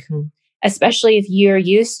like. Especially if you're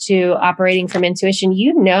used to operating from intuition,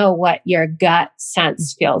 what your gut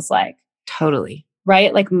sense feels like. Totally.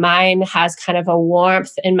 Right? Like mine has kind of a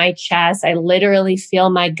warmth in my chest. I literally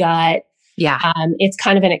feel my gut. Yeah. It's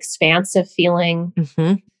kind of an expansive feeling.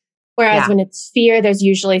 Whereas when it's fear, there's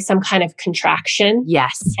usually some kind of contraction.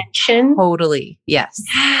 Yes. Tension. Totally. Yes.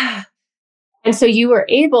 And so you were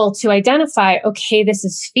able to identify, okay, this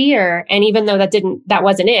is fear. And even though that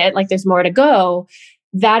wasn't it, like there's more to go.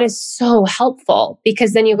 That is so helpful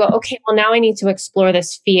because then you go, okay, well, now I need to explore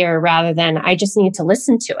this fear rather than I just need to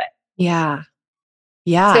listen to it. Yeah.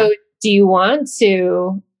 Yeah. So do you want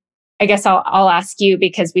to, I guess I'll ask you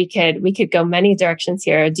because we could go many directions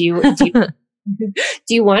here. Do you want to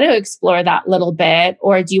explore that little bit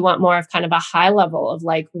or do you want more of kind of a high level of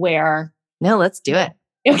like where? No, let's do it.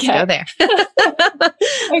 Okay. Let's go there.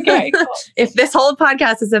 Okay, cool. If this whole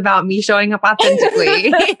podcast is about me showing up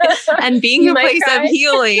authentically and being a place of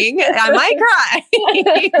healing, I might cry.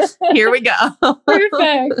 Here we go.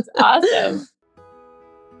 Perfect. Awesome.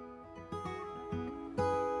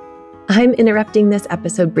 I'm interrupting this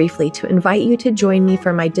episode briefly to invite you to join me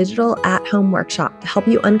for my digital at-home workshop to help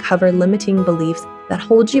you uncover limiting beliefs that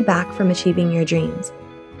hold you back from achieving your dreams.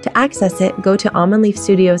 To access it, go to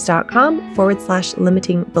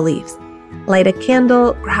almondleafstudios.com/limiting beliefs. Light a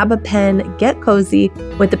candle, grab a pen, get cozy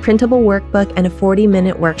with the printable workbook and a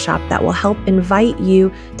 40-minute workshop that will help invite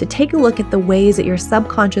you to take a look at the ways that your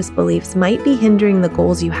subconscious beliefs might be hindering the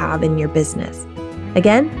goals you have in your business.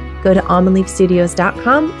 Again, go to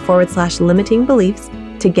almondleafstudios.com/limiting beliefs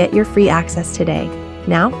to get your free access today.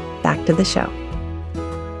 Now, back to the show.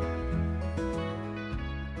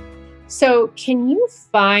 So can you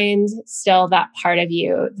find still that part of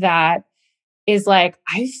you that is like,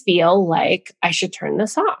 I feel like I should turn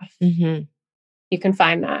this off? You can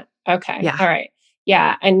find that. Okay. Yeah. All right.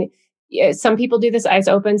 Yeah. And some people do this eyes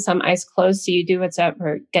open, some eyes closed. So you do what's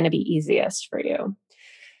ever going to be easiest for you.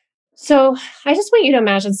 So I just want you to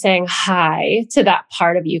imagine saying hi to that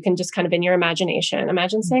part of you. You can just kind of in your imagination,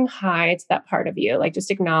 imagine saying hi to that part of you, like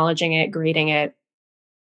just acknowledging it, greeting it.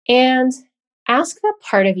 And ask that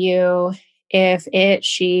part of you if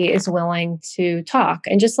she is willing to talk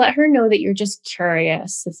and just let her know that you're just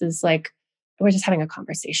curious. This is like, we're just having a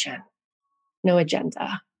conversation, no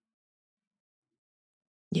agenda.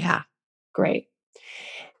 Yeah. Great.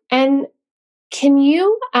 And can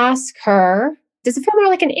you ask her, does it feel more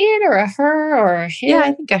like an it or a her or a him? Yeah,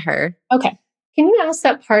 I think a her. Okay. Can you ask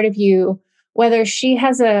that part of you whether she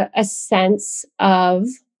has a sense of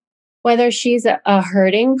whether she's a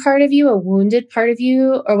hurting part of you, a wounded part of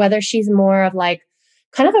you, or whether she's more of like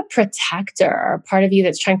kind of a protector, or part of you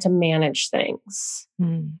that's trying to manage things?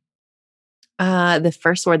 The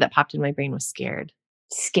first word that popped in my brain was scared.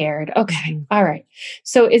 Scared. Okay. All right.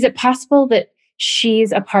 So is it possible that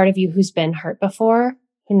she's a part of you who's been hurt before,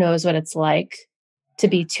 who knows what it's like to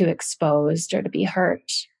be too exposed or to be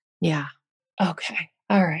hurt? Yeah. Okay.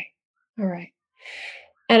 All right. All right.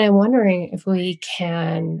 And I'm wondering if we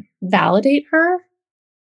can validate her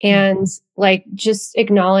and like just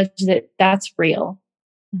acknowledge that that's real,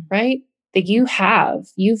 right? That you've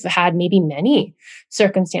had maybe many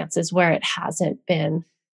circumstances where it hasn't been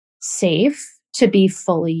safe to be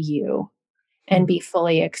fully you and be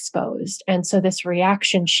fully exposed. And so this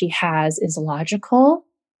reaction she has is logical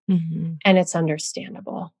and it's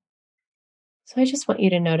understandable. So I just want you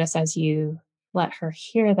to notice as you let her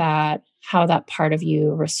hear that, how that part of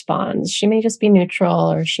you responds. She may just be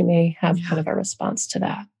neutral or she may have kind of a response to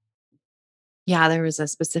that. Yeah, there was a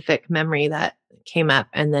specific memory that came up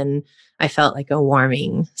and then I felt like a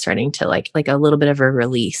warming starting to like a little bit of a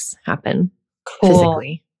release happen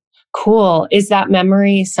physically. Cool. Is that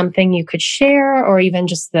memory something you could share or even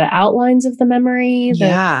just the outlines of the memory?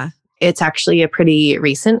 Yeah, it's actually a pretty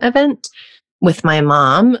recent event with my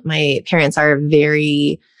mom. My parents are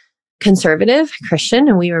very conservative Christian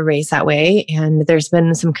and we were raised that way. And there's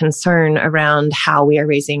been some concern around how we are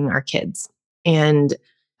raising our kids. And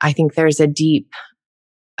I think there's a deep,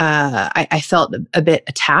 I felt a bit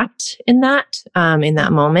attacked in that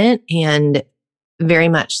moment. And very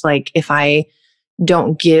much like if I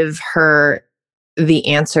don't give her the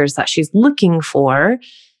answers that she's looking for,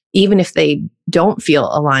 even if they don't feel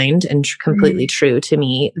aligned and completely true to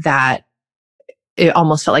me, that it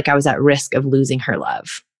almost felt like I was at risk of losing her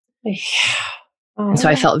love. Yeah. And so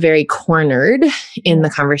I felt very cornered in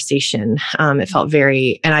the conversation. It felt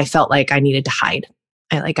and I felt like I needed to hide.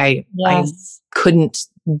 I couldn't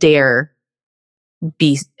dare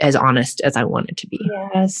be as honest as I wanted to be.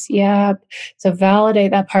 Yes. Yeah. So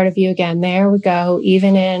validate that part of you again. There we go.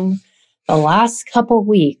 Even in the last couple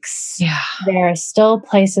weeks, there are still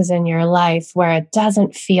places in your life where it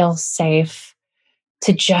doesn't feel safe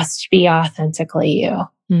to just be authentically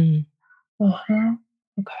you.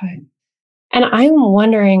 Okay. And I'm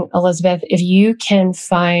wondering, Elizabeth, if you can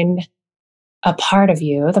find a part of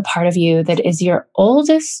you, the part of you that is your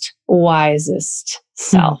oldest, wisest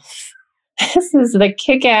self. This is the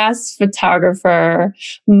kick-ass photographer,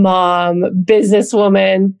 mom,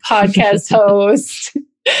 businesswoman, podcast host,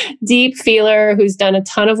 deep feeler who's done a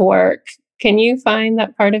ton of work. Can you find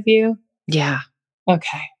that part of you? Yeah.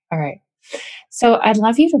 Okay. All right. So I'd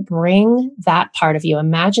love you to bring that part of you,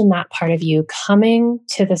 imagine that part of you coming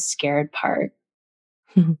to the scared part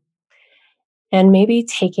and maybe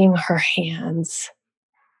taking her hands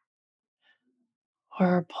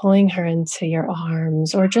or pulling her into your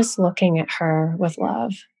arms or just looking at her with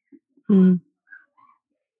love. And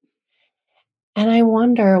I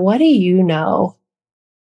wonder, what do you know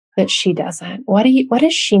that she doesn't? What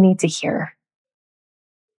does she need to hear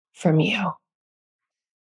from you?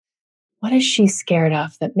 What is she scared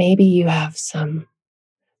of that maybe you have some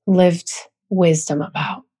lived wisdom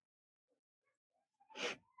about?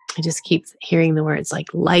 I just keep hearing the words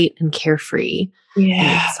like light and carefree. Yeah.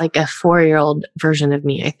 And it's like a 4-year-old version of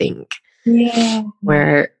me, I think. Yeah.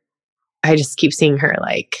 Where I just keep seeing her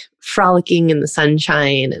like frolicking in the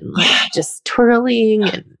sunshine and like just twirling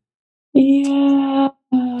and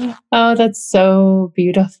Oh, that's so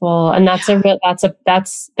beautiful. And that's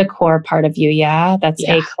that's the core part of you. Yeah. That's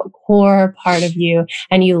a core part of you.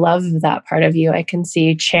 And you love that part of you. I can see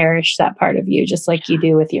you cherish that part of you, just like you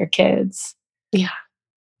do with your kids. Yeah.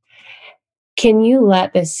 Can you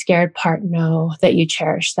let this scared part know that you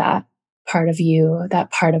cherish that part of you,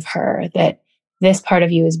 that part of her, that this part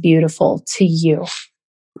of you is beautiful to you?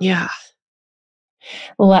 Yeah.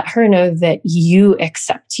 Let her know that you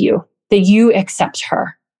accept you, that you accept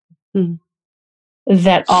her,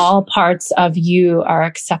 that all parts of you are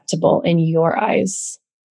acceptable in your eyes.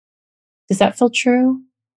 Does that feel true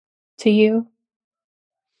to you?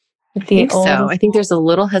 I think so. I think there's a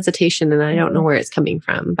little hesitation and I don't know where it's coming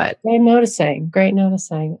from, but Great noticing.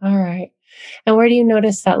 All right. And where do you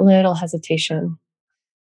notice that little hesitation?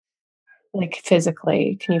 Like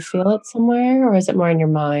physically, can you feel it somewhere or is it more in your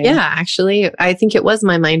mind? Yeah, actually, I think it was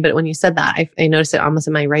my mind, but when you said that, I noticed it almost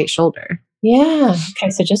in my right shoulder. Yeah. Okay.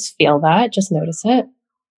 So just feel that, just notice it.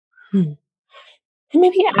 And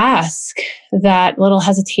maybe ask that little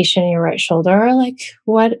hesitation in your right shoulder, like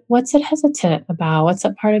what's it hesitant about? What's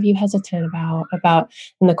that part of you hesitant about?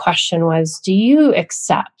 And the question was, do you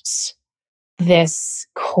accept this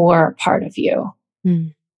core part of you?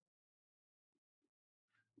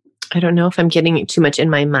 I don't know if I'm getting it too much in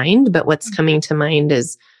my mind, but what's coming to mind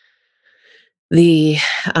is the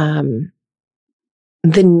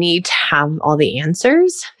the need to have all the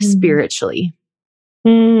answers spiritually.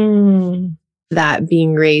 Mm. That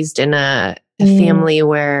being raised in a family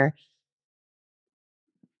where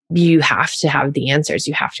you have to have the answers.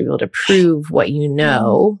 You have to be able to prove what you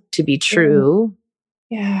know to be true.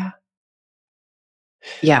 Yeah.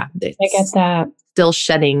 Yeah. I get that. Still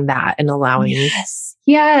shedding that and allowing.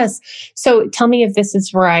 Yes. So tell me if this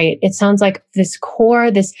is right. It sounds like this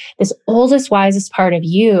core, this oldest, wisest part of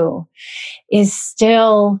you is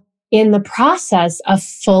still in the process of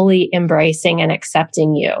fully embracing and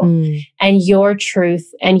accepting you and your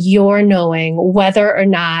truth and your knowing whether or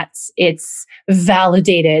not it's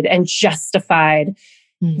validated and justified,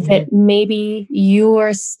 that maybe you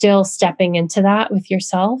are still stepping into that with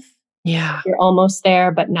yourself. Yeah. You're almost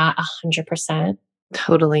there, but not 100%.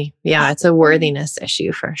 Totally. Yeah. It's a worthiness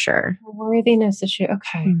issue for sure. A worthiness issue.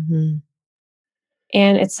 Okay.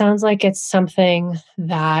 And it sounds like it's something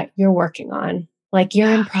that you're working on, like you're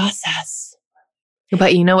in process.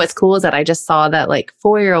 But you know what's cool is that I just saw that like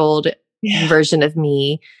 4-year-old version of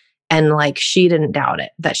me, and like she didn't doubt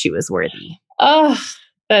it that she was worthy. Oh,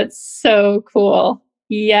 that's so cool.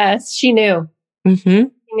 Yes, she knew. She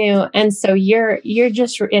knew. And so you're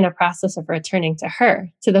just in a process of returning to her,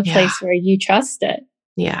 to the place where you trust it.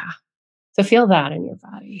 Yeah. So feel that in your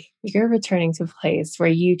body. You're returning to a place where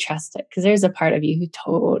you trust it, because there's a part of you who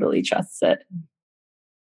totally trusts it.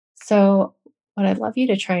 So what I'd love you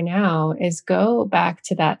to try now is go back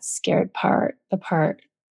to that scared part, the part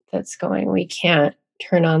that's going, we can't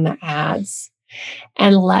turn on the ads,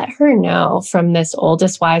 and let her know from this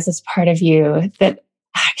oldest, wisest part of you that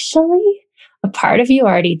actually a part of you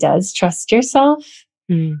already does trust yourself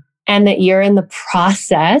and that you're in the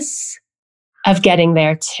process of getting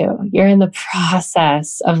there too. You're in the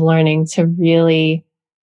process of learning to really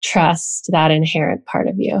trust that inherent part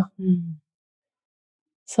of you.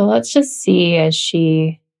 So let's just see as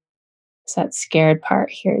that scared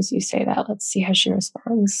part hears you say that. Let's see how she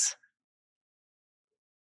responds.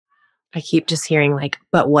 I keep just hearing like,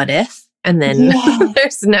 but what if? And then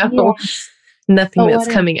there's nothing that's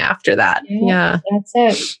coming after that. Yeah.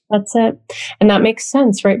 That's it. And that makes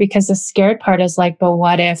sense, right? Because the scared part is like, but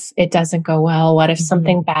what if it doesn't go well? What if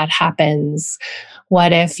something bad happens?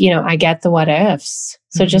 What if, I get the what ifs.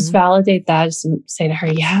 So just validate that. Just say to her,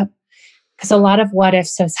 yeah. Because a lot of what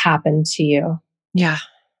ifs has happened to you. Yeah.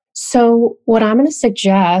 So what I'm going to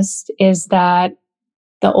suggest is that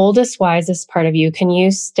the oldest, wisest part of you, can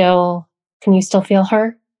you still feel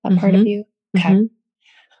her, that part of you? Okay.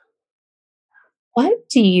 What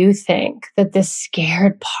do you think that this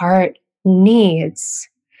scared part needs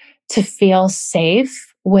to feel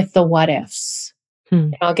safe with the what ifs?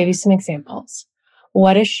 And I'll give you some examples.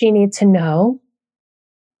 What does she need to know?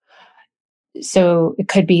 So it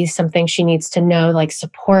could be something she needs to know, like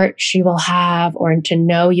support she will have, or to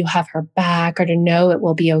know you have her back, or to know it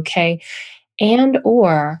will be okay. And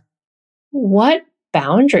or what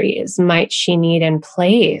boundaries might she need in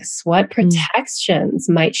place? What protections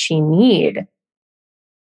might she need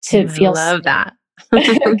to feel I love that.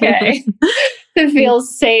 Okay. To feel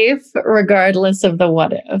safe regardless of the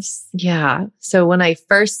what ifs. Yeah. So when I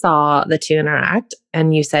first saw the two interact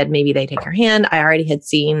and you said maybe they take her hand, I already had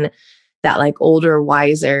seen that like older,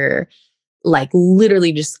 wiser, like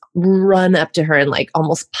literally just run up to her and like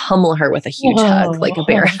almost pummel her with a huge hug, like a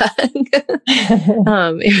bear hug.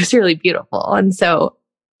 It was really beautiful. And so,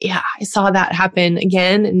 yeah, I saw that happen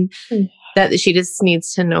again, and that she just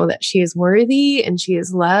needs to know that she is worthy and she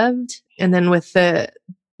is loved. And then with the,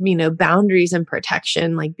 boundaries and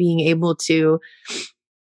protection, like being able to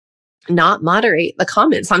not moderate the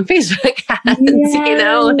comments on Facebook ads,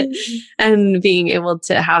 and being able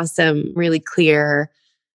to have some really clear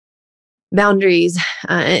boundaries.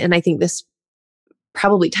 And I think this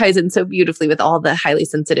probably ties in so beautifully with all the highly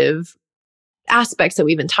sensitive aspects that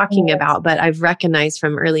we've been talking about. But I've recognized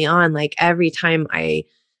from early on, like every time I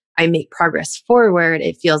make progress forward,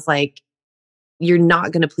 it feels like you're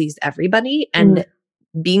not going to please everybody. And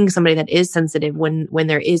being somebody that is sensitive when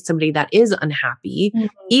there is somebody that is unhappy,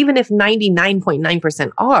 even if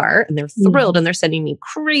 99.9% are, and they're thrilled and they're sending me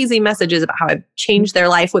crazy messages about how I've changed their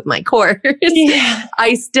life with my course,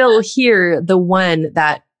 I still hear the one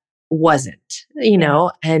that wasn't,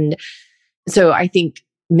 and so I think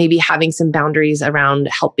maybe having some boundaries around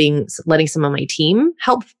letting some of my team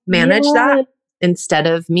help manage that instead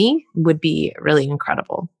of me would be really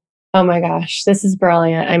incredible. Oh my gosh, this is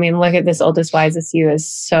brilliant. I mean, look at this oldest, wisest you is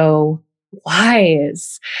so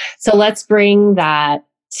wise. So let's bring that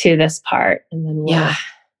to this part, and then we'll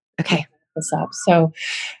this up. So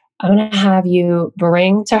I'm going to have you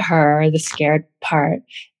bring to her the scared part,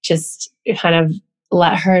 just kind of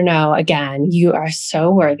let her know again, you are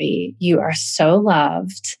so worthy. You are so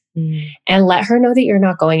loved. And let her know that you're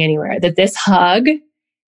not going anywhere, that this hug,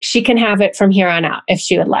 she can have it from here on out if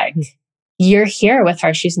she would like. You're here with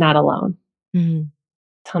her. She's not alone.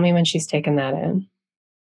 Tell me when she's taken that in.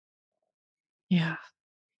 Yeah.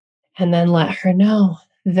 And then let her know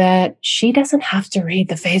that she doesn't have to read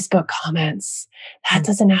the Facebook comments. That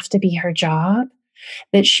doesn't have to be her job,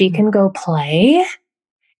 that she can go play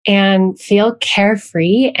and feel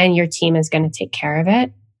carefree, and your team is going to take care of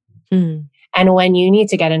it. And when you need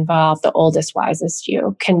to get involved, the oldest, wisest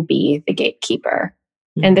you can be the gatekeeper.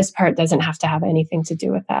 And this part doesn't have to have anything to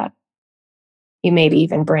do with that. You maybe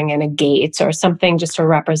even bring in a gate or something just to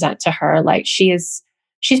represent to her, like she's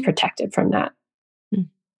protected from that.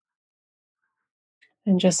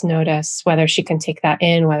 And just notice whether she can take that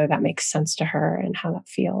in, whether that makes sense to her and how that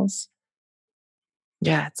feels.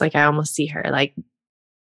 Yeah, it's like I almost see her like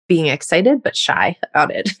being excited but shy about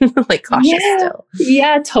it, like cautious still.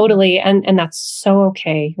 Yeah, totally. And that's so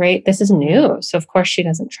okay, right? This is new. So of course she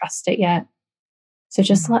doesn't trust it yet. So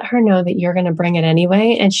just let her know that you're going to bring it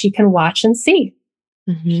anyway, and she can watch and see.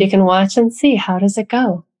 She can watch and see, how does it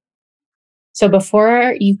go? So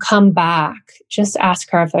before you come back, just ask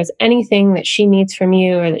her if there's anything that she needs from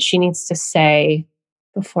you or that she needs to say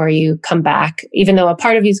before you come back, even though a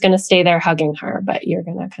part of you is going to stay there hugging her, but you're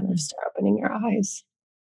going to kind of start opening your eyes.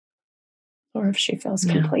 Or if she feels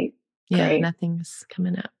complete. Yeah, Great. nothing's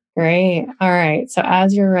coming up. Great. All right. So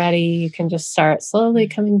as you're ready, you can just start slowly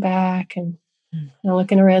coming back and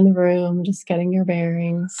looking around the room, just getting your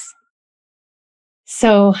bearings.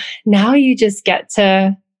 So now you just get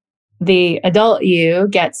to, the adult you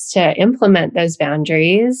gets to implement those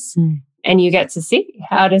boundaries and you get to see,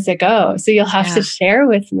 how does it go? So you'll have to share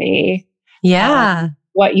with me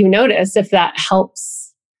what you notice, if that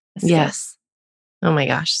helps. Yes. Oh my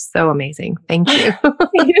gosh. So amazing. Thank you.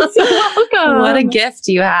 You're so welcome. What a gift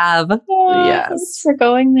you have. Thanks for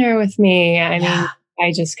going there with me. I mean,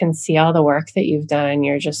 I just can see all the work that you've done.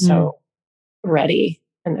 You're just so ready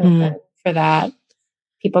and open for that.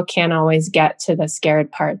 People can't always get to the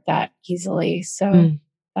scared part that easily. So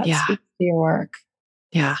that speaks to your work.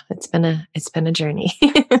 Yeah, it's been a journey.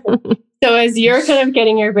 So as you're kind of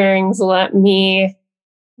getting your bearings, let me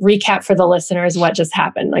recap for the listeners what just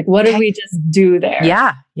happened. Like, what did we just do there?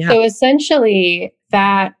 Yeah. So essentially,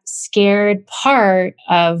 that scared part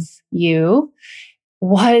of you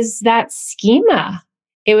was that schema.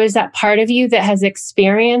 It was that part of you that has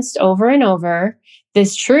experienced over and over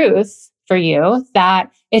this truth for you that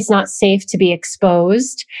it's not safe to be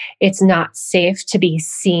exposed. It's not safe to be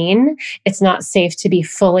seen. It's not safe to be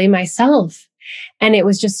fully myself. And it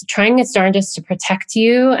was just trying its darndest to protect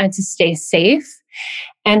you and to stay safe.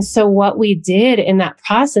 And so what we did in that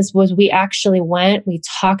process was we actually went, we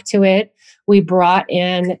talked to it, we brought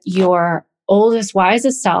in your oldest,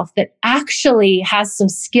 wisest self that actually has some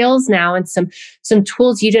skills now and some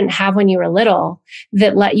tools you didn't have when you were little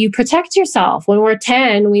that let you protect yourself. When we're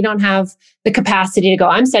 10, we don't have the capacity to go,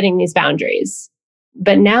 I'm setting these boundaries,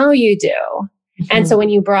 but now you do. And so when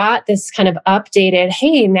you brought this kind of updated,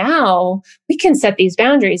 hey, now we can set these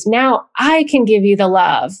boundaries. Now I can give you the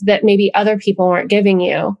love that maybe other people weren't giving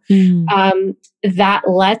you. That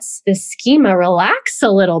lets the schema relax a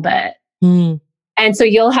little bit. And so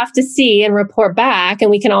you'll have to see and report back.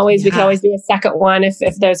 And we can always do a second one if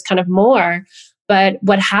there's kind of more. But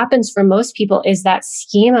what happens for most people is that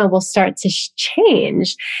schema will start to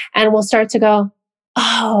change and we'll start to go,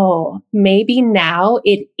 oh, maybe now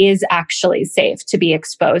it is actually safe to be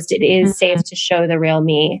exposed. It is safe to show the real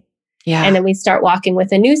me. Yeah. And then we start walking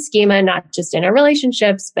with a new schema, not just in our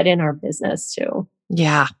relationships, but in our business too.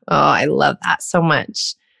 Yeah. Oh, I love that so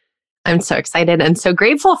much. I'm so excited and so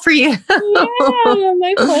grateful for you. Yeah,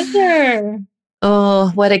 my pleasure.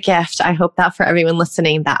 Oh, what a gift. I hope that for everyone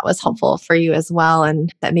listening, that was helpful for you as well.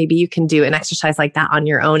 And that maybe you can do an exercise like that on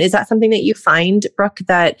your own. Is that something that you find, Brooke,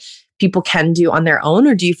 that people can do on their own?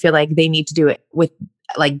 Or do you feel like they need to do it with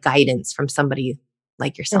like guidance from somebody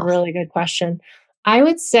like yourself? A really good question. I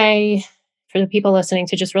would say for the people listening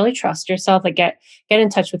to just really trust yourself, like get in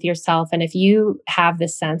touch with yourself. And if you have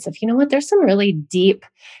this sense of, you know what, there's some really deep,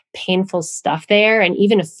 painful stuff there. And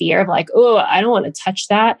even a fear of like, oh, I don't want to touch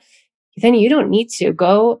that. Then you don't need to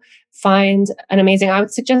go find an amazing, I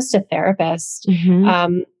would suggest a therapist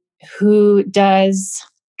who does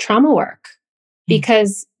trauma work,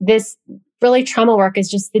 because this really trauma work is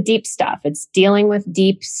just the deep stuff. It's dealing with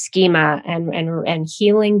deep schema and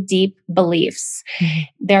healing deep beliefs.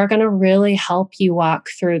 They're going to really help you walk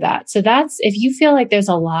through that. So that's, if you feel like there's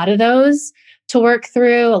a lot of those, to work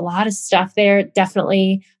through, a lot of stuff there.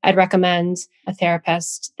 Definitely, I'd recommend a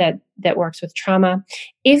therapist that works with trauma.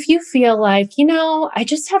 If you feel like, I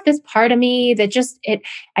just have this part of me that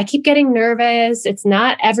I keep getting nervous. It's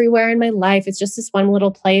not everywhere in my life. It's just this one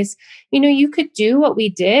little place. You could do what we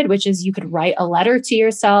did, which is you could write a letter to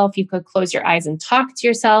yourself. You could close your eyes and talk to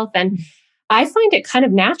yourself. And I find it kind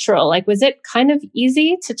of natural. Like, was it kind of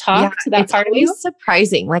easy to talk to that part of you? It's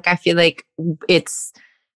surprising. Like, I feel like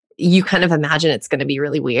you kind of imagine it's going to be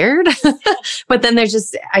really weird, but then there's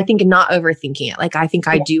just, I think, not overthinking it. Like, I think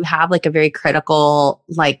I do have like a very critical,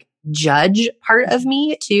 like, judge part of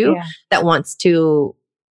me too, that wants to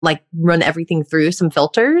like run everything through some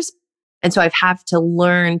filters. And so I've had to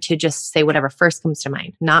learn to just say whatever first comes to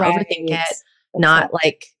mind, not overthink it, not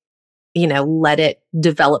like, let it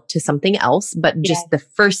develop to something else, but just the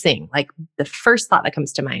first thing, like the first thought that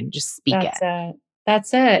comes to mind, just speak it.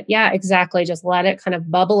 That's it. Yeah, exactly. Just let it kind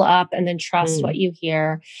of bubble up and then trust what you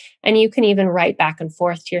hear. And you can even write back and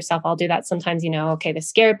forth to yourself. I'll do that sometimes, okay, the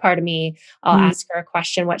scared part of me, I'll ask her a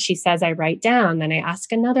question. What she says, I write down. Then I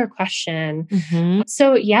ask another question.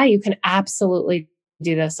 So you can absolutely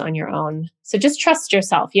do this on your own. So just trust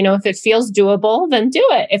yourself. If it feels doable, then do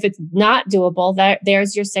it. If it's not doable,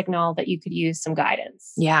 there's your signal that you could use some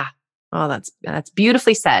guidance. Yeah. Oh, that's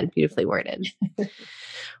beautifully said, beautifully worded.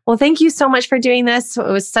 Well, thank you so much for doing this. It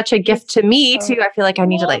was such a gift to me too. I feel like I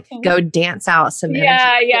need to go dance out some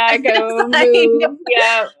energy. Go move.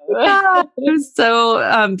 It was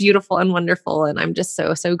so beautiful and wonderful. And I'm just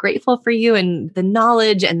so grateful for you and the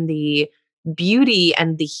knowledge and the beauty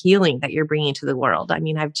and the healing that you're bringing to the world. I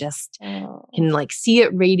mean, I've just can see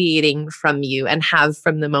it radiating from you and have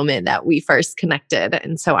from the moment that we first connected.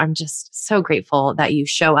 And so I'm just so grateful that you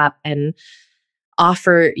show up and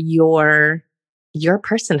offer your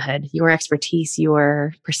personhood, your expertise,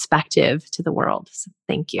 your perspective to the world. So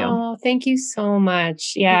thank you. Oh, thank you so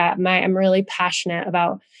much. Yeah, I'm really passionate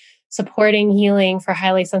about supporting healing for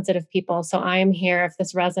highly sensitive people. So I am here if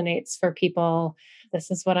this resonates for people.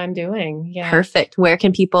 This is what I'm doing. Yeah. Perfect. Where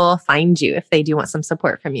can people find you if they do want some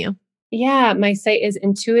support from you? Yeah, my site is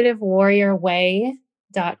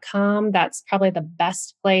intuitivewarriorway.com. That's probably the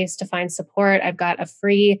best place to find support. I've got a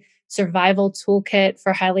free survival toolkit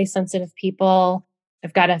for highly sensitive people.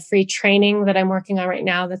 I've got a free training that I'm working on right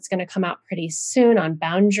now that's going to come out pretty soon on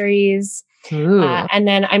boundaries. And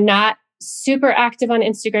then I'm not super active on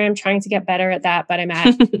Instagram, trying to get better at that, but I'm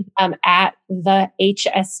at the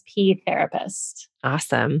HSP therapist.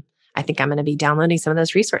 Awesome. I think I'm going to be downloading some of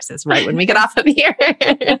those resources right when we get off of here.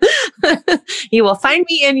 You will find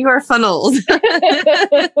me in your funnels.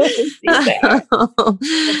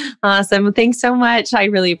 Awesome. Thanks so much. I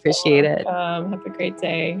really appreciate it. Have a great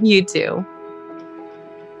day. You too.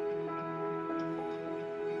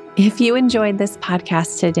 If you enjoyed this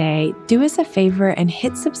podcast today, do us a favor and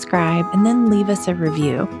hit subscribe and then leave us a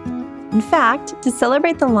review. In fact, to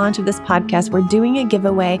celebrate the launch of this podcast, we're doing a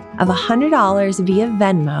giveaway of $100 via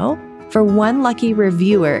Venmo for one lucky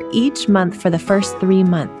reviewer each month for the first 3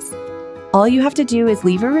 months. All you have to do is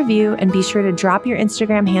leave a review and be sure to drop your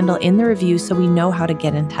Instagram handle in the review so we know how to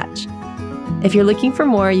get in touch. If you're looking for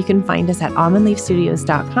more, you can find us at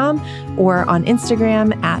almondleafstudios.com or on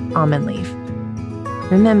Instagram at almondleaf.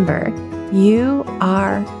 Remember, you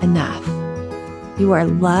are enough. You are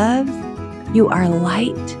love, you are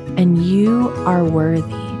light, and you are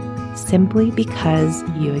worthy simply because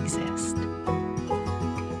you exist.